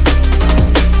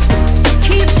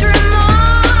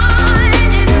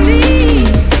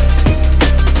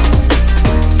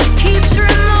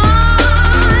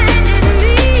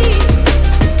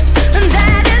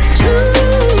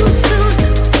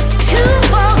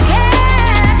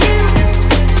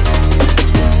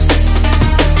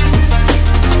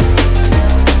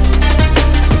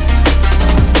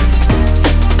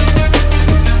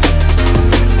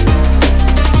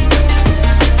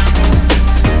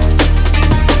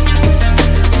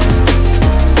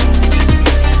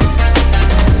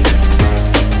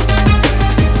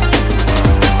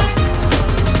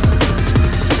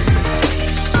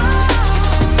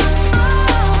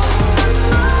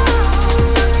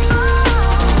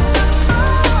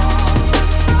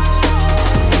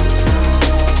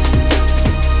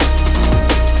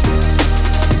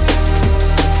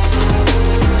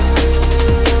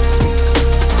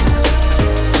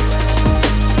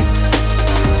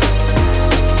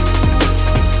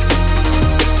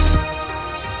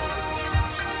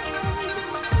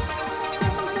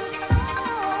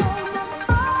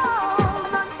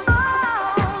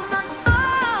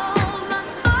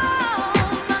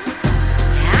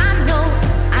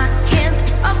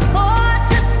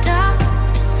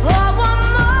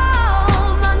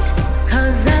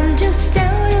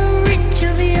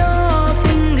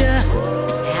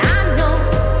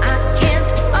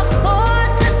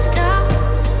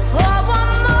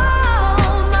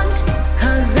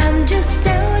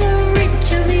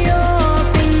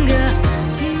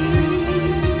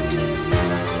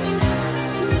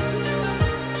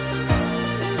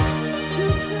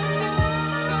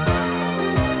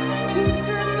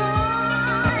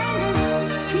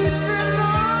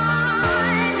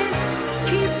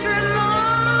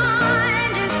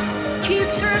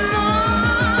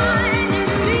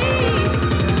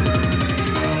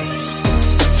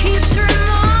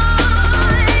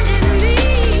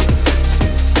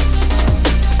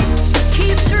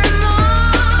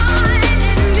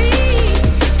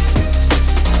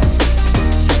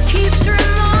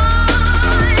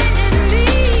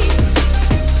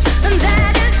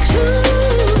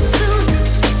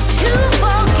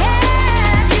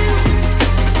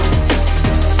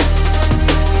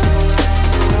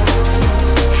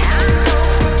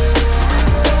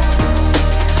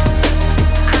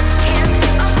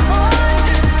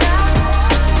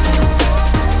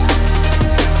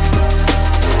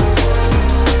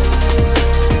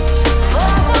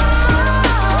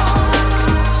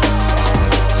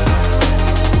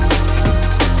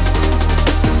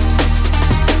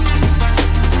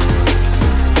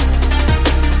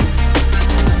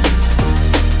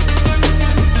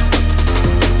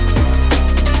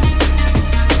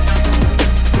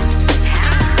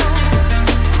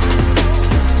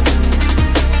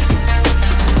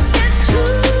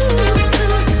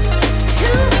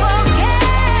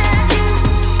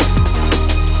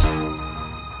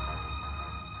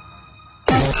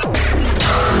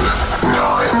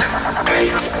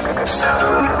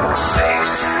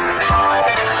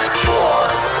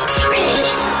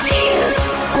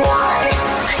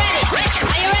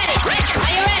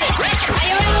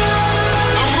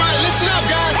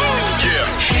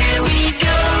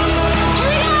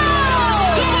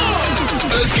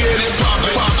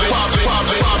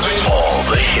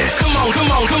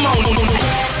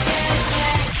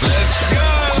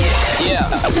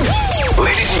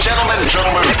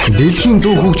Дэлхийн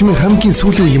дуу хөгжмийн хамгийн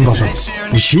сүүлийн юм болов.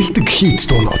 Шилдэг хит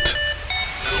дуунууд.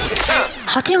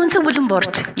 Хотын өнцөг бүлэн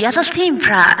борт Yalaltiin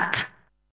Prydz.